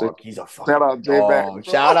lie, dog. He's a Shout fucking out J Mac, dog.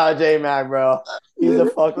 bro. Shout out J Mac, bro. He's a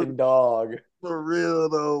Yeah, fucking dog. for real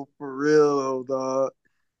though. For real though, dog.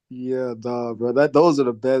 Yeah, dog, bro. Those are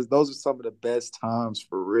the best. Those are some of the best times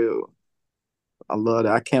for real. I love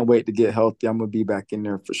that. I can't wait to get healthy. I'm gonna be back in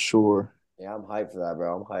there for sure. Yeah, I'm hyped for that,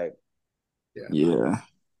 bro. I'm hyped. Yeah. Yeah.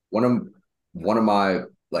 One of one of my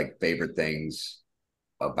like favorite things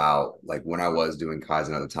about like when I was doing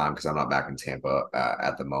Kaizen at the time, because I'm not back in Tampa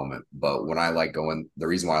at the moment, but when I like going, the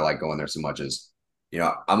reason why I like going there so much is,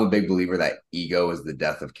 I'm a big believer that ego is the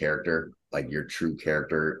death of character. Like your true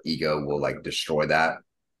character, ego will like destroy that.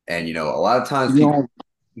 And a lot of times You people,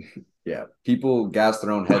 know, yeah, people gas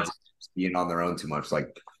their own heads being on their own too much.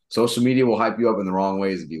 Like social media will hype you up in the wrong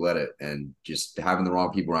ways if you let it, and just having the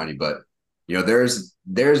wrong people around you. But there's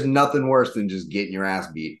nothing worse than just getting your ass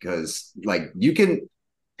beat, because like you can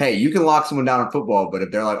lock someone down in football, but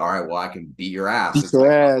if they're like, all right, well, I can beat your ass, beat it's like,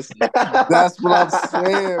 your ass. That's what I'm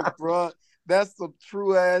saying, bro. That's some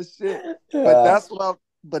true ass shit. But Yeah. that's what I'm.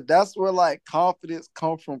 But that's where like confidence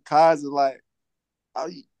comes from, Kaiser. Like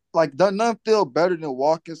doesn't nothing feel better than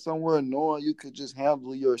walking somewhere knowing you could just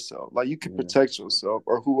handle yourself, like you can Mhm. protect yourself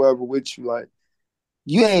or whoever with you. Like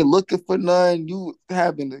you ain't looking for nothing, you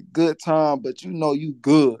having a good time, but you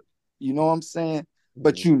good. You know what I'm saying?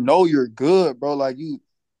 But Mhm. you're good, bro. Like you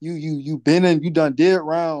been in, you done did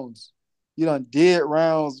rounds, you done did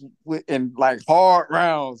rounds with and like hard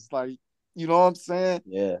rounds, like you know what I'm saying.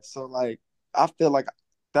 Yeah. So like I feel like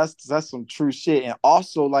that's some true shit. And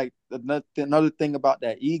also like another thing about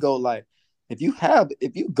that ego, like if you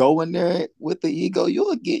go in there with the ego,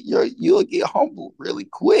 you'll get humbled really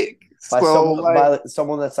quick. So like, By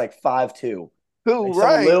someone that's like 5'2". too Like some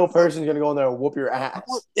right. little person's gonna go in there and whoop your ass.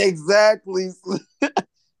 Exactly.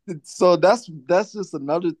 So that's just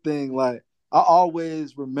another thing. Like I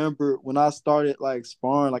always remember when I started like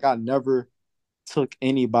sparring, like I never took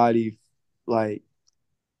anybody like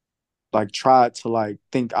tried to like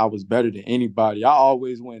think I was better than anybody. I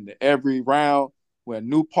always went into every round with a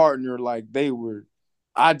new partner, like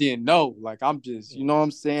I didn't know. Like I'm just, you know what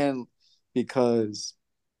I'm saying? Because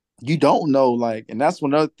you don't know, like, and that's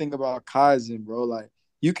one other thing about Kaizen, bro. Like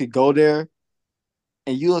you could go there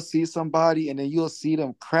and you'll see somebody and then you'll see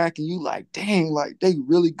them crack and you like, dang, like they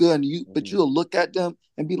really good. And but Mhm. you'll look at them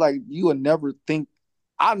and be like, you will never think.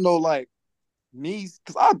 I know, like me,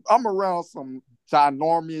 because I'm around some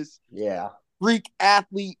ginormous Yeah. freak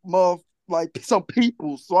athlete, like some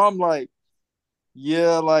people. So I'm like,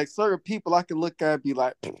 yeah, like certain people I can look at and be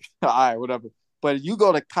like, all right, whatever. But you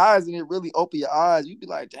go to Kaizen, it really open your eyes. You be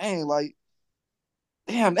like, dang, like,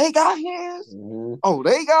 damn, they got hands. Mhm. Oh,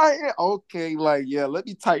 they got hands. Okay, like, yeah, let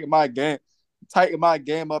me tighten my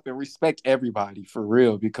game up and respect everybody for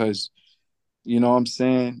real because you know what I'm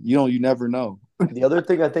saying? You never know. The other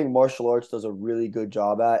thing I think martial arts does a really good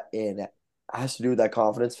job at, and it has to do with that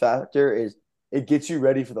confidence factor, is it gets you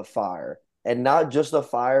ready for the fire. And not just the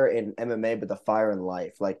fire in MMA, but the fire in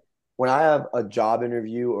life. Like when I have a job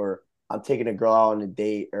interview or I'm taking a girl out on a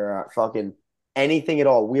date or fucking anything at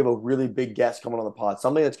all, we have a really big guest coming on the pod,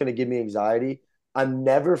 something that's going to give me anxiety. I'm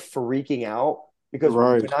never freaking out because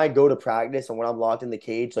Right. when I go to practice and when I'm locked in the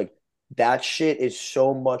cage, like that shit is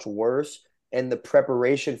so much worse, and the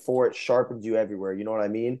preparation for it sharpens you everywhere. You know what I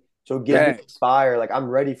mean? So it gives me the Thanks. fire. Like I'm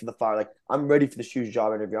ready for the fire. Like I'm ready for the shoes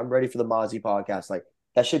job interview. I'm ready for the Mazzi podcast. Like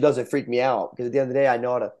that shit doesn't freak me out because at the end of the day, I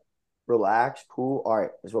know how to relax, cool. All right,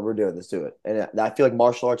 that's what we're doing. Let's do it. And I feel like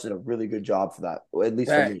martial arts did a really good job for that, at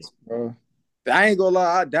least for me. Thanks, bro. I ain't gonna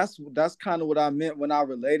lie, that's kind of what I meant when I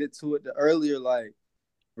related to it earlier. Like,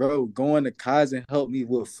 bro, going to Kaizen helped me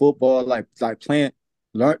with football, like playing.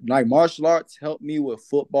 like martial arts helped me with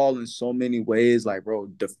football in so many ways. Like, bro,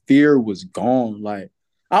 the fear was gone. Like,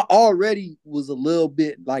 I already was a little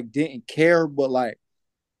bit like didn't care, but like,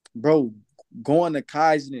 bro, going to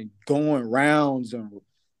Kaizen and going rounds and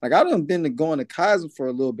like I done been to going to Kaizen for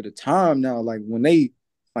a little bit of time now. Like when they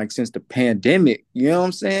like since the pandemic, you know what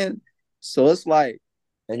I'm saying? So it's like,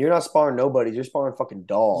 And you're not sparring nobody. You're sparring fucking yeah,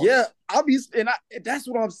 dogs. obviously, and that's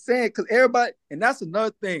what I'm saying. Cause everybody, and that's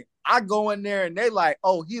another thing. I go in there and they like,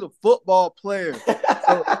 oh, he the football player.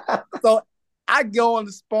 So so I go on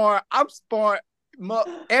the spar. I'm sparring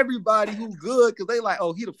everybody who good because they like,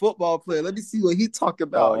 oh, he the football player. Let me see what he talking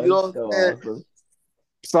about. You Oh, know that's what so I'm saying? awesome.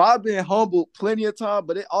 So I've been humbled plenty of time,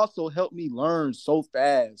 but it also helped me learn so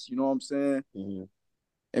fast. You know what I'm saying? Mhm.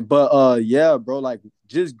 But yeah, bro, like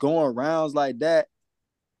just going rounds like that,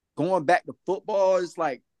 going back to football, it's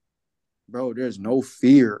like, bro, there's no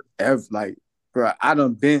fear ever. Like, bro, I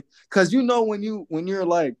done been because you know when you're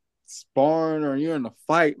like sparring or you're in a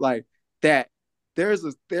fight like that, there's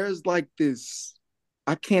like this.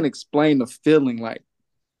 I can't explain the feeling. Like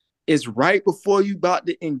it's right before you about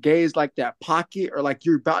to engage like that pocket or like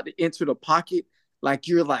you're about to enter the pocket. Like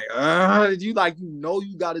you're like, you like you know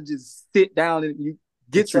you got to just sit down and you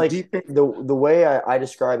get It's your like defense. the way I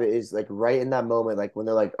describe it is like right in that moment, like when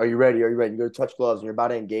they're like, "Are you ready? Are you ready?" You go to touch gloves and you're about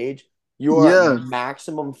to engage. You are at Yeah,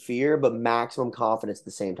 maximum fear, but maximum confidence at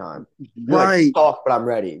the same time. You're like, right. "Fuck," but I'm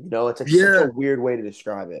ready. You know, it's like such a Yeah, weird way to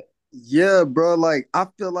describe it. yeah, bro. Like I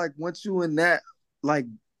feel like once you in that, like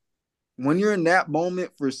when you're in that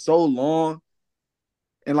moment for so long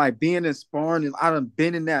and like being in sparring and I done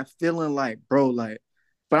been in that feeling like, bro, like,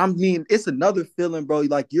 but I mean, it's another feeling, bro.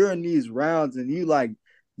 Like you're in these rounds and you like,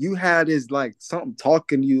 you had this like something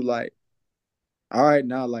talking to you like, all right,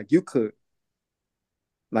 now like you could,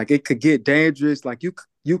 like it could get dangerous. Like you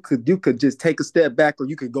could just take a step back or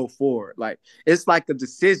you could go forward. Like it's like a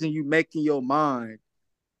decision you make in your mind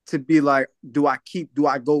to be like, do I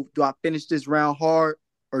finish this round hard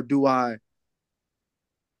or do I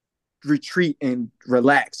retreat and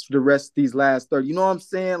relax for the rest of these last 30? You know what I'm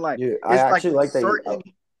saying? Like Dude, I it's like actually a like that. I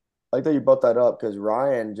certain like that you brought that up because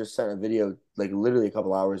Ryan just sent a video like literally a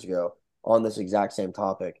couple hours ago on this exact same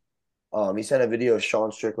topic. He sent a video of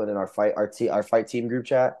Sean Strickland in our fight team group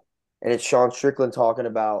chat, and it's Sean Strickland talking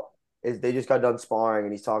about is they just got done sparring,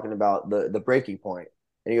 and he's talking about the breaking point,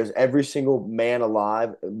 and he goes, every single man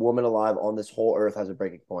alive, woman alive on this whole earth has a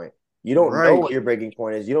breaking point. You don't know right. what your breaking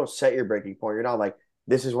point is. You don't set your breaking point. You're not like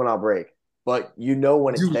this is when I'll break, but you know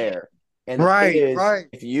when it's You there. And the thing right, is, right.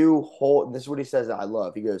 if you hold, this is what he says that I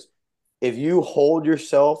love. He goes, if you hold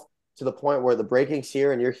yourself to the point where the breaking's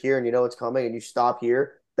here and you're here and you know it's coming and you stop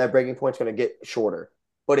here, that breaking point's going to get shorter.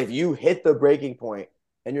 But if you hit the breaking point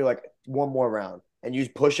and you're like one more round and you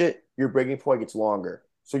push it, your breaking point gets longer.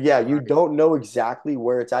 So yeah, you Right. don't know exactly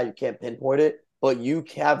where it's at. You can't pinpoint it, but you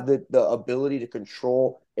have the ability to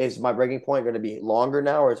control is my breaking point going to be longer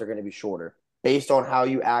now or is it going to be shorter based on how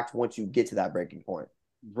you act once you get to that breaking point.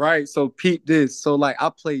 Right. So peep this. So like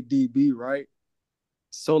I play DB, right?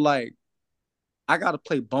 So like I gotta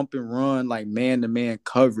play bump and run like man to man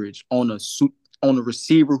coverage on on a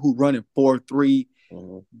receiver who running 4-3,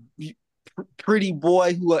 Mhm. pretty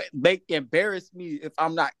boy who make embarrass me if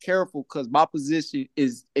I'm not careful because my position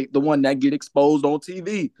is the one that get exposed on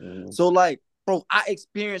TV. Mhm. So like, bro, I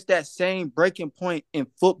experienced that same breaking point in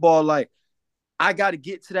football. Like, I got to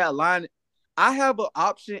get to that line. I have an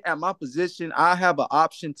option at my position. I have an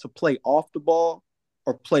option to play off the ball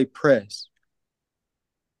or play press.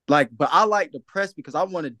 Like, but I like the press because I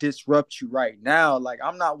want to disrupt you right now. Like,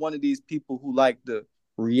 I'm not one of these people who like to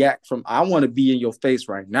react from. I want to be in your face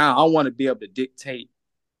right now. I want to be able to dictate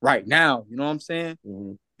right now. You know what I'm saying?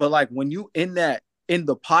 Mhm. But like when you in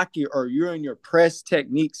the pocket or you're in your press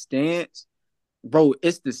technique stance, bro,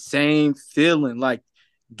 it's the same feeling. Like,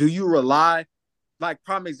 do you rely? Like,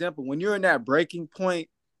 prime example, when you're in that breaking point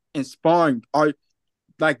and sparring, are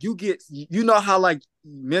like you know how like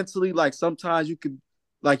mentally like sometimes you could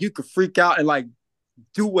freak out and like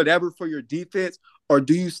do whatever for your defense, or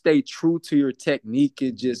do you stay true to your technique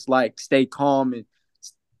and just like stay calm and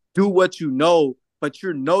do what you know, but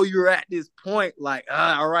you know you're at this point like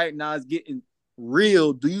all right, now it's getting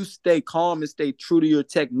real. Do you stay calm and stay true to your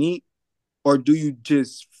technique, or do you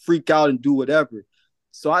just freak out and do whatever?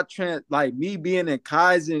 So like me being in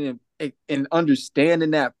Kaizen and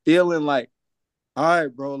understanding that feeling like, all right,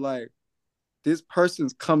 bro, like this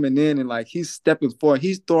person's coming in and like he's stepping forward.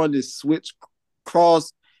 He's throwing this switch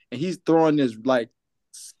cross and he's throwing this like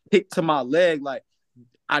kick to my leg. Like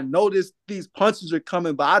I know these punches are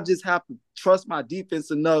coming, but I just have to trust my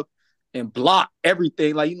defense enough and block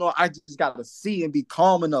everything. Like, you know, I just gotta see and be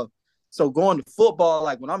calm enough So going to football,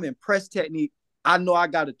 like when I'm in press technique, I know I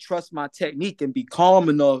gotta trust my technique and be calm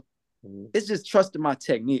enough. It's just trusting my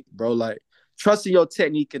technique, bro. Like trusting your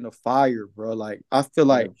technique in the fire, bro. Like I feel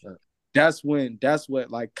like 100%. that's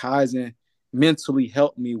what like Kaizen mentally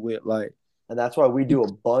helped me with. Like, And that's why we do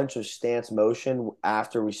a bunch of stance motion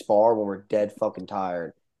after we spar when we're dead fucking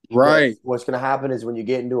tired. right, Because what's going to happen is when you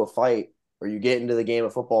get into a fight or you get into the game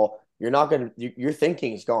of football, you're not going to, your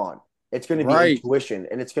thinking is gone. It's going to be right, intuition.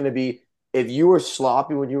 And it's going to be, if you were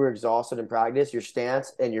sloppy when you were exhausted in practice, your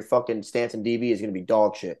stance and your fucking stance and DB is going to be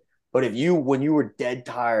dog shit. But if you, when you were dead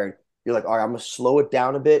tired, you're like, all right, I'm going to slow it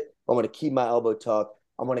down a bit. I'm going to keep my elbow tucked.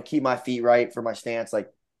 I'm going to keep my feet right for my stance.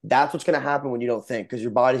 Like, that's what's going to happen when you don't think because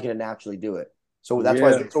your body's going to naturally do it. So that's why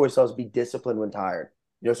yeah, Victor always tells us be disciplined when tired.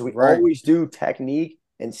 So we right. always do technique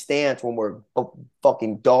and stance when we're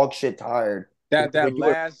fucking dog shit tired. Because Because when that you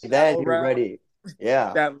are last then shadow you're round, ready.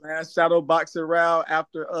 Yeah. that last shadow boxing round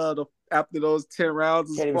after those 10 rounds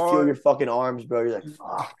of Can't even feel your sparring, fucking arms, bro. You're like,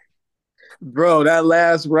 fuck. bro. That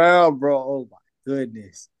last round, bro. Oh my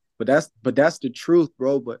goodness. But that's the truth,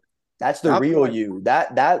 bro. But That's the I feel real like you.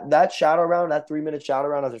 That shadow round, that 3 minute shadow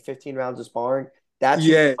round after 15 rounds of sparring, that's when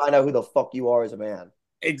you yeah, find out who the fuck you are as a man.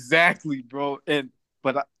 exactly, bro.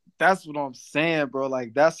 But that's what I'm saying, bro.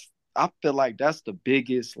 Like I feel like that's the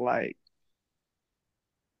biggest like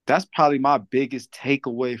that's probably my biggest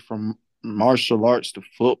takeaway from martial arts to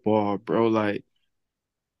football, bro. Like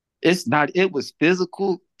it was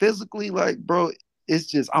physically like, bro, it's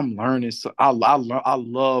just I'm learning. So I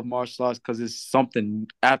love martial arts because it's something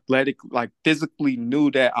athletic, like physically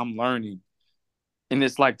new that I'm learning. And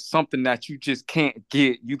it's like something that you just can't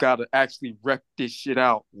get. You gotta actually rep this shit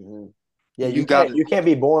out. Mm-hmm. Yeah, And you can't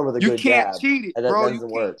be born with a you good can't jab. cheat it, And that bro. You doesn't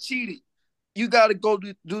can't work. cheat it. You gotta go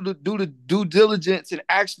do the due diligence and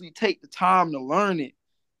actually take the time to learn it,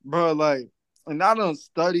 bro. Like, and I done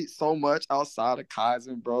studied so much outside of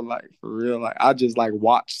Kaizen, bro. Like for real, like I just like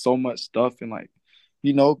watch so much stuff and like,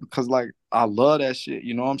 because like I love that shit.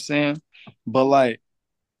 You know what I'm saying? But like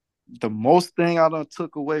the most thing I done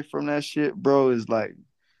took away from that shit, bro, is like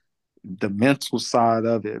the mental side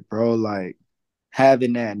of it, bro. Like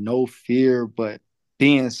having that no fear, but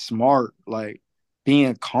being smart, like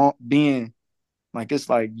being calm, being like it's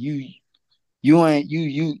like you ain't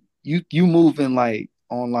you moving like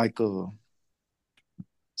on like a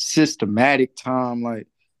systematic time, like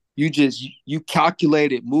you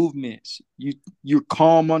calculated movements. You're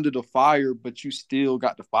calm under the fire, but you still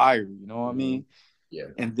got the fire. You know what I Mm-hmm. mean? Yeah.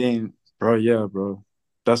 And then, bro, yeah, bro,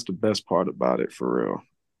 that's the best part about it for real.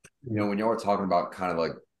 When y'all were talking about kind of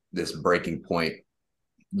like this breaking point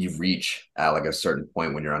you reach at like a certain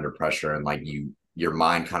point when you're under pressure and like your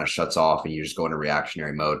mind kind of shuts off and you just go into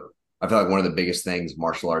reactionary mode. I feel like one of the biggest things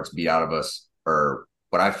martial arts beat out of us, or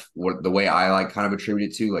what the way I like kind of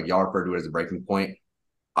attribute it to, like y'all refer to it as a breaking point.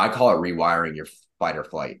 I call it rewiring your fight or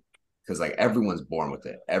flight because like everyone's born with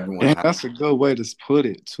it. And that's a good way to put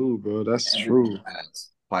it too, bro. That's Everyone true. has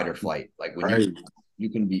fight or flight. Like when Right. you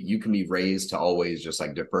can be raised to always just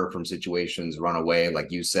like defer from situations, run away,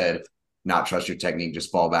 like you said, not trust your technique,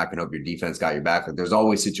 just fall back and hope your defense got your back. Like there's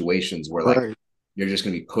always situations where like Right. you're just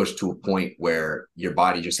gonna be pushed to a point where your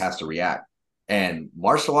body just has to react. And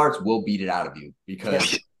martial arts will beat it out of you Yeah,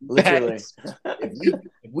 because literally.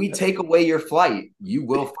 if we take away your flight, you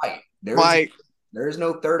will fight. Like There is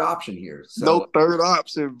no third option here. no third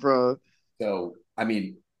option, bro. So I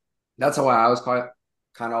mean, that's how I always kind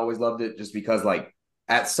of always loved it, just because like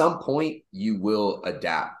at some point you will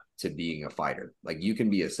adapt to being a fighter. Like you can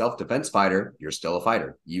be a self-defense fighter, you're still a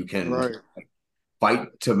fighter. You can Right. fight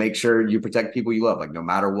to make sure you protect people you love. Like no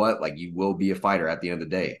matter what, like you will be a fighter at the end of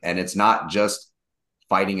the day. And it's not just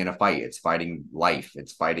fighting in a fight, it's fighting life,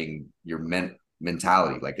 it's fighting your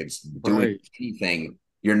mentality. Like it's doing Right. anything.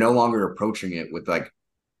 You're no longer approaching it with like,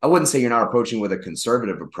 I wouldn't say you're not approaching with a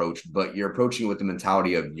conservative approach, but you're approaching with the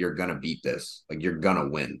mentality of you're gonna beat this, like you're gonna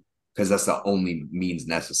win, because that's the only means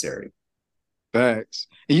necessary. Facts.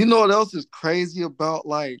 And you know what else is crazy about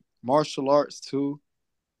like martial arts too?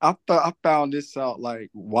 I found this out like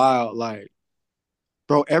wild. Like,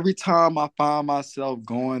 bro, every time I find myself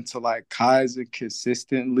going to like Kaizen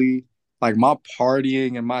consistently, like my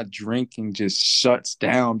partying and my drinking just shuts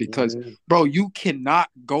down because, Mhm. bro, you cannot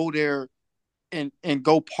go there and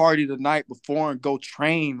go party the night before and go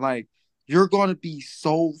train. Like, you're gonna be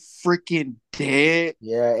so freaking dead.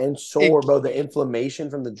 Yeah, and And sore, bro. The inflammation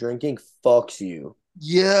from the drinking fucks you.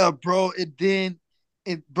 yeah, bro. And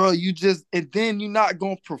bro, and then you're not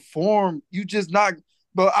gonna perform. You just not,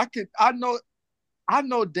 bro. I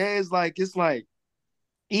know days like it's like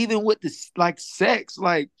even with this like sex,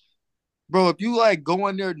 like bro, if you like go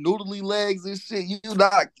in there noodly legs and shit, you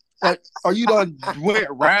not. Like, are you done went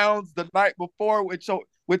rounds the night before with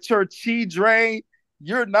your chi drain?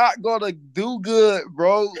 You're not gonna do good,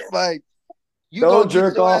 bro. Like, you gonna Don't get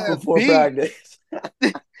jerk your off ass before beat. practice.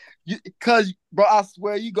 Cause, bro, I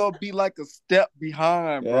swear you gonna be like a step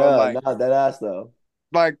behind, bro. Yeah, not that ass though.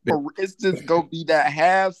 Like it's just gonna be that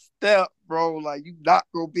half step, bro. Like you not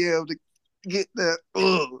gonna be able to get that.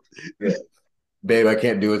 Yeah. Babe, I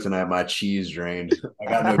can't do it tonight. My cheese drained. I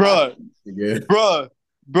got no Bro, good. bro.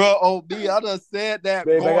 Oh me, I done said that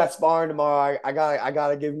Babe, I going, got sparring tomorrow. I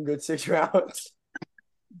gotta give him good 6 rounds.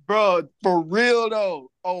 bro, for real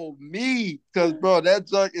though. Oh me, cause bro, that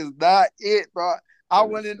junk is not it, bro. I That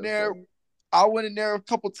went is in so there. funny. I went in there a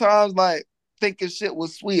couple times, like thinking shit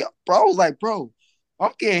was sweet, bro. I was like, bro,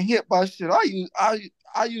 I'm getting hit by shit.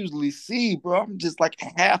 I usually see, bro. I'm just like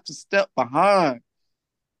half a step behind.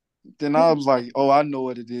 Then I was like, oh, I know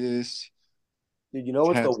what it is. Dude, you know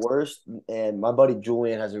what's the worst? And my buddy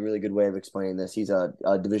Julian has a really good way of explaining this. He's a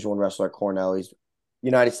Division One wrestler at Cornell. He's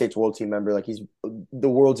United States World Team member. Like he's the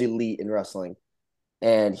world's elite in wrestling.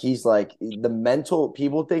 And he's like the mental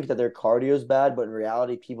people think that their cardio is bad, but in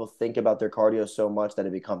reality, people think about their cardio so much that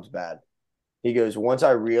it becomes bad. He goes, once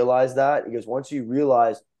I realized that, he goes, once you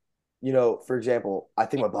realize, for example, I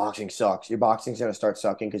think my boxing sucks. Your boxing's gonna start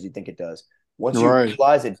sucking because you think it does. Once you Right.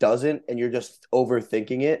 realize it doesn't and you're just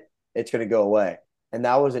overthinking it, it's gonna go away. And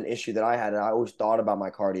that was an issue that I had, and I always thought about my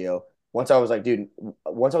cardio. Once I was like, dude,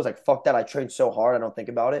 once I was like, fuck that, I trained so hard, I don't think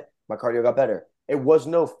about it. My cardio got better. It was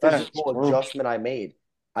no Facts, physical bro. adjustment I made.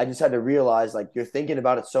 I just had to realize like you're thinking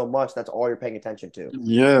about it so much, that's all you're paying attention to.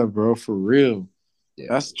 Yeah, bro, for real. Yeah.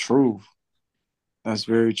 That's true. That's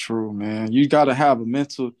very true, man. You gotta have a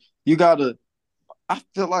mental. You gotta. I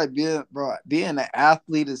feel like being an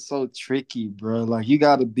athlete is so tricky, bro. Like you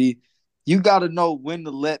gotta know when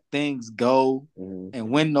to let things go Mm-hmm.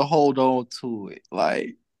 and when to hold on to it.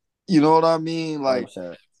 Like, you know what I mean? Like,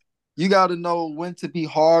 100%. you gotta know when to be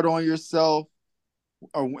hard on yourself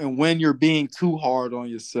and when you're being too hard on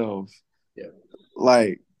yourself. Yeah.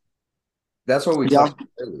 Like, That's what we yeah, talked about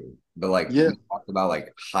earlier. But like yeah, we talked about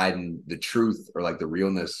like hiding the truth or like the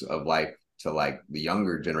realness of life to like the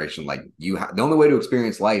younger generation. Like the only way to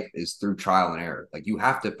experience life is through trial and error. Like you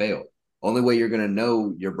have to fail. Only way you're gonna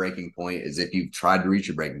know your breaking point is if you've tried to reach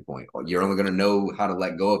your breaking point. You're only gonna know how to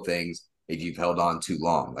let go of things if you've held on too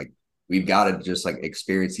long. Like we've got to just like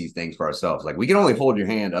experience these things for ourselves. Like we can only hold your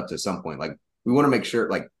hand up to some point. Like we want to make sure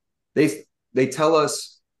like they tell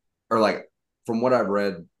us or like from what I've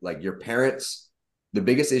read, like your parents, the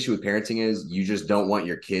biggest issue with parenting is you just don't want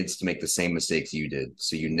your kids to make the same mistakes you did.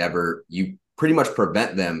 So you pretty much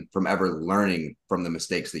prevent them from ever learning from the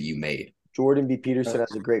mistakes that you made. Jordan B. Peterson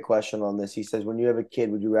has a great question on this. He says, when you have a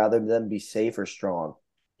kid, would you rather them be safe or strong?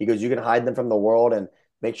 He goes, you can hide them from the world and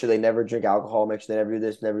make sure they never drink alcohol, make sure they never do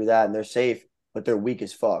this, never do that, and they're safe, but they're weak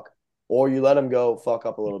as fuck. Or you let them go fuck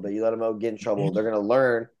up a little bit. You let them go get in trouble. They're going to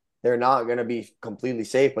learn. They're not going to be completely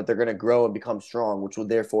safe, but they're going to grow and become strong, which will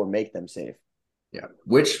therefore make them safe. Yeah.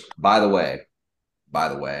 Which, by the way,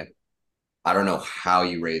 I don't know how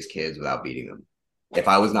you raise kids without beating them. If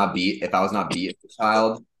I was not beat as a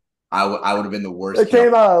child, I would have been the worst It kid.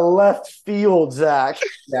 came out of left field, Zach.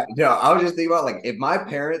 Yeah, no, I was just thinking about like if my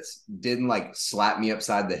parents didn't like slap me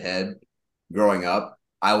upside the head growing up,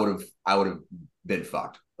 I would have been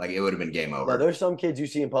fucked. Like it would have been game Yeah, over. there's some kids you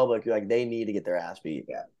see in public, like they need to get their ass beat.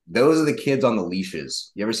 Yeah. Those are the kids on the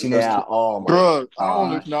leashes. You ever seen those Yeah. kids? Oh my bro.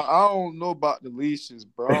 gosh. I don't know about the leashes,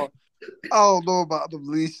 bro. I don't know about the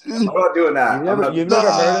leashes. I'm not doing You've that. I'm never not you've doing never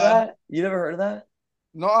that. heard of Nah, that? You never heard of that?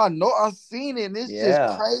 no, I know I seen it. And it's just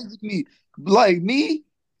Yeah. crazy to me. Like me,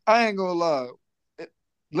 I ain't gonna lie.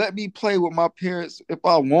 Let me play with my parents if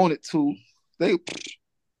I wanted to. They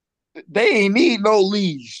they ain't need no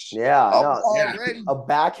leash. Yeah. I'm No. Yeah. already A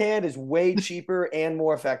backhand is way cheaper and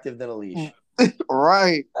more effective than a leash.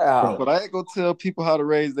 right. Yeah. Bro, But I ain't gonna tell people how to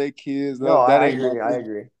raise their kids. No, That I ain't my agree. I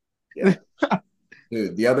agree. yeah.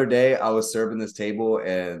 Dude, the other day I was serving this table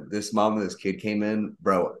and this mom and this kid came in.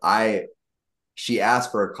 Bro, she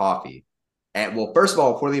asked for a coffee. And well, first of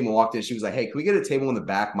all, before they even walked in, she was like, "Hey, can we get a table in the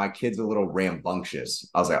back? My kid's a little rambunctious."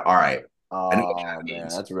 I was like, "All right, I know what Oh that man,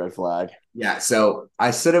 means." that's a red flag. Yeah, so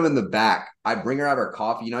I sit him in the back. I bring her out her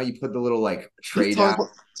coffee. You know, you put the little like she tray down. talked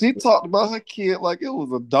about, she talked about her kid like it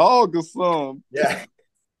was a dog or something. Yeah,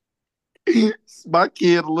 My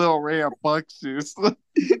kid a little rambunctious. Oh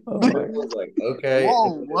I my was like, okay,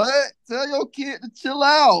 Whoa, what? Tell your kid to chill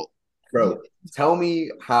out. bro. Tell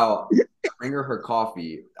me how I bring her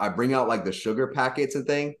coffee. I bring out like the sugar packets and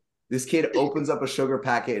thing. This kid opens up a sugar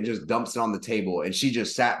packet and just dumps it on the table, and she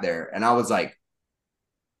just sat there. And I was like,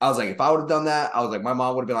 if I would have done that, I was like, my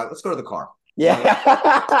mom would have been like, let's go to the car. Yeah.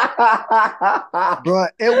 Bro,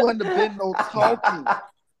 it wouldn't have been no talking.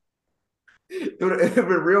 It would have been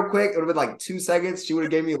real quick. It would have been like 2 seconds. She would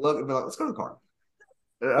have gave me a look and been like, let's go to the car.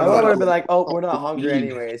 My mom would have been like, "Oh, we're not hungry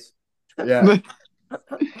anyways." Yeah.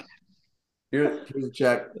 Here's a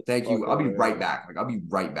check. Thank you. I'll be Fucking right back. Like, I'll be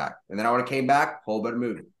right back. And then I would have came back, whole better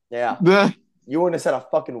move. Yeah. You wouldn't have said a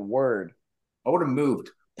fucking word. I would have moved.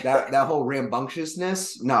 That whole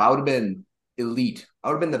rambunctiousness. No, I would have been elite. I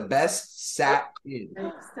would have been the best sat in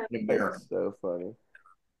America. That's so funny.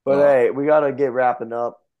 But hey, we gotta get wrapping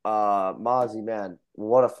up. Mozzie, man,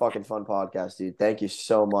 what a fucking fun podcast, dude. Thank you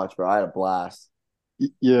so much, bro. I had a blast.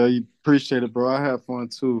 Yeah, you appreciate it, bro. I had fun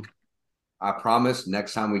too. I promise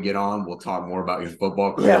next time we get on, we'll talk more about your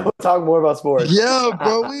football Yeah, career. we'll talk more about sports. Yeah,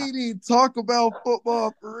 bro. We didn't talk about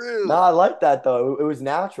football for real. No, I like that though. It was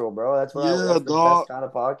natural, bro. That's Yeah, the dog. best kind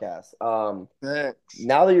of podcast. Facts.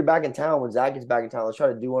 Now that you're back in town, when Zach gets back in town, let's try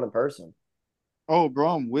to do one in person. Oh,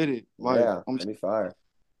 bro, I'm with it. Like, Yeah, that'd be fire.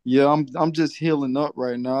 yeah, I'm just healing up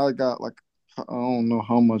right now. I got like I don't know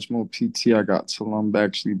how much more PT I got till I'm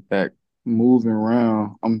actually back moving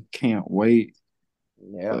around. Can't wait.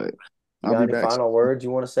 Yeah. But You I'll got be any back. final words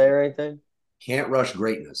you want to say or anything? Can't rush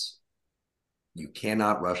greatness. You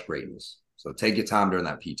cannot rush greatness. So take your time during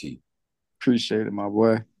that PT. Appreciate it, my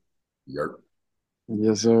boy. Yerp.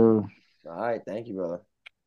 Yes, sir. All right, thank you, brother.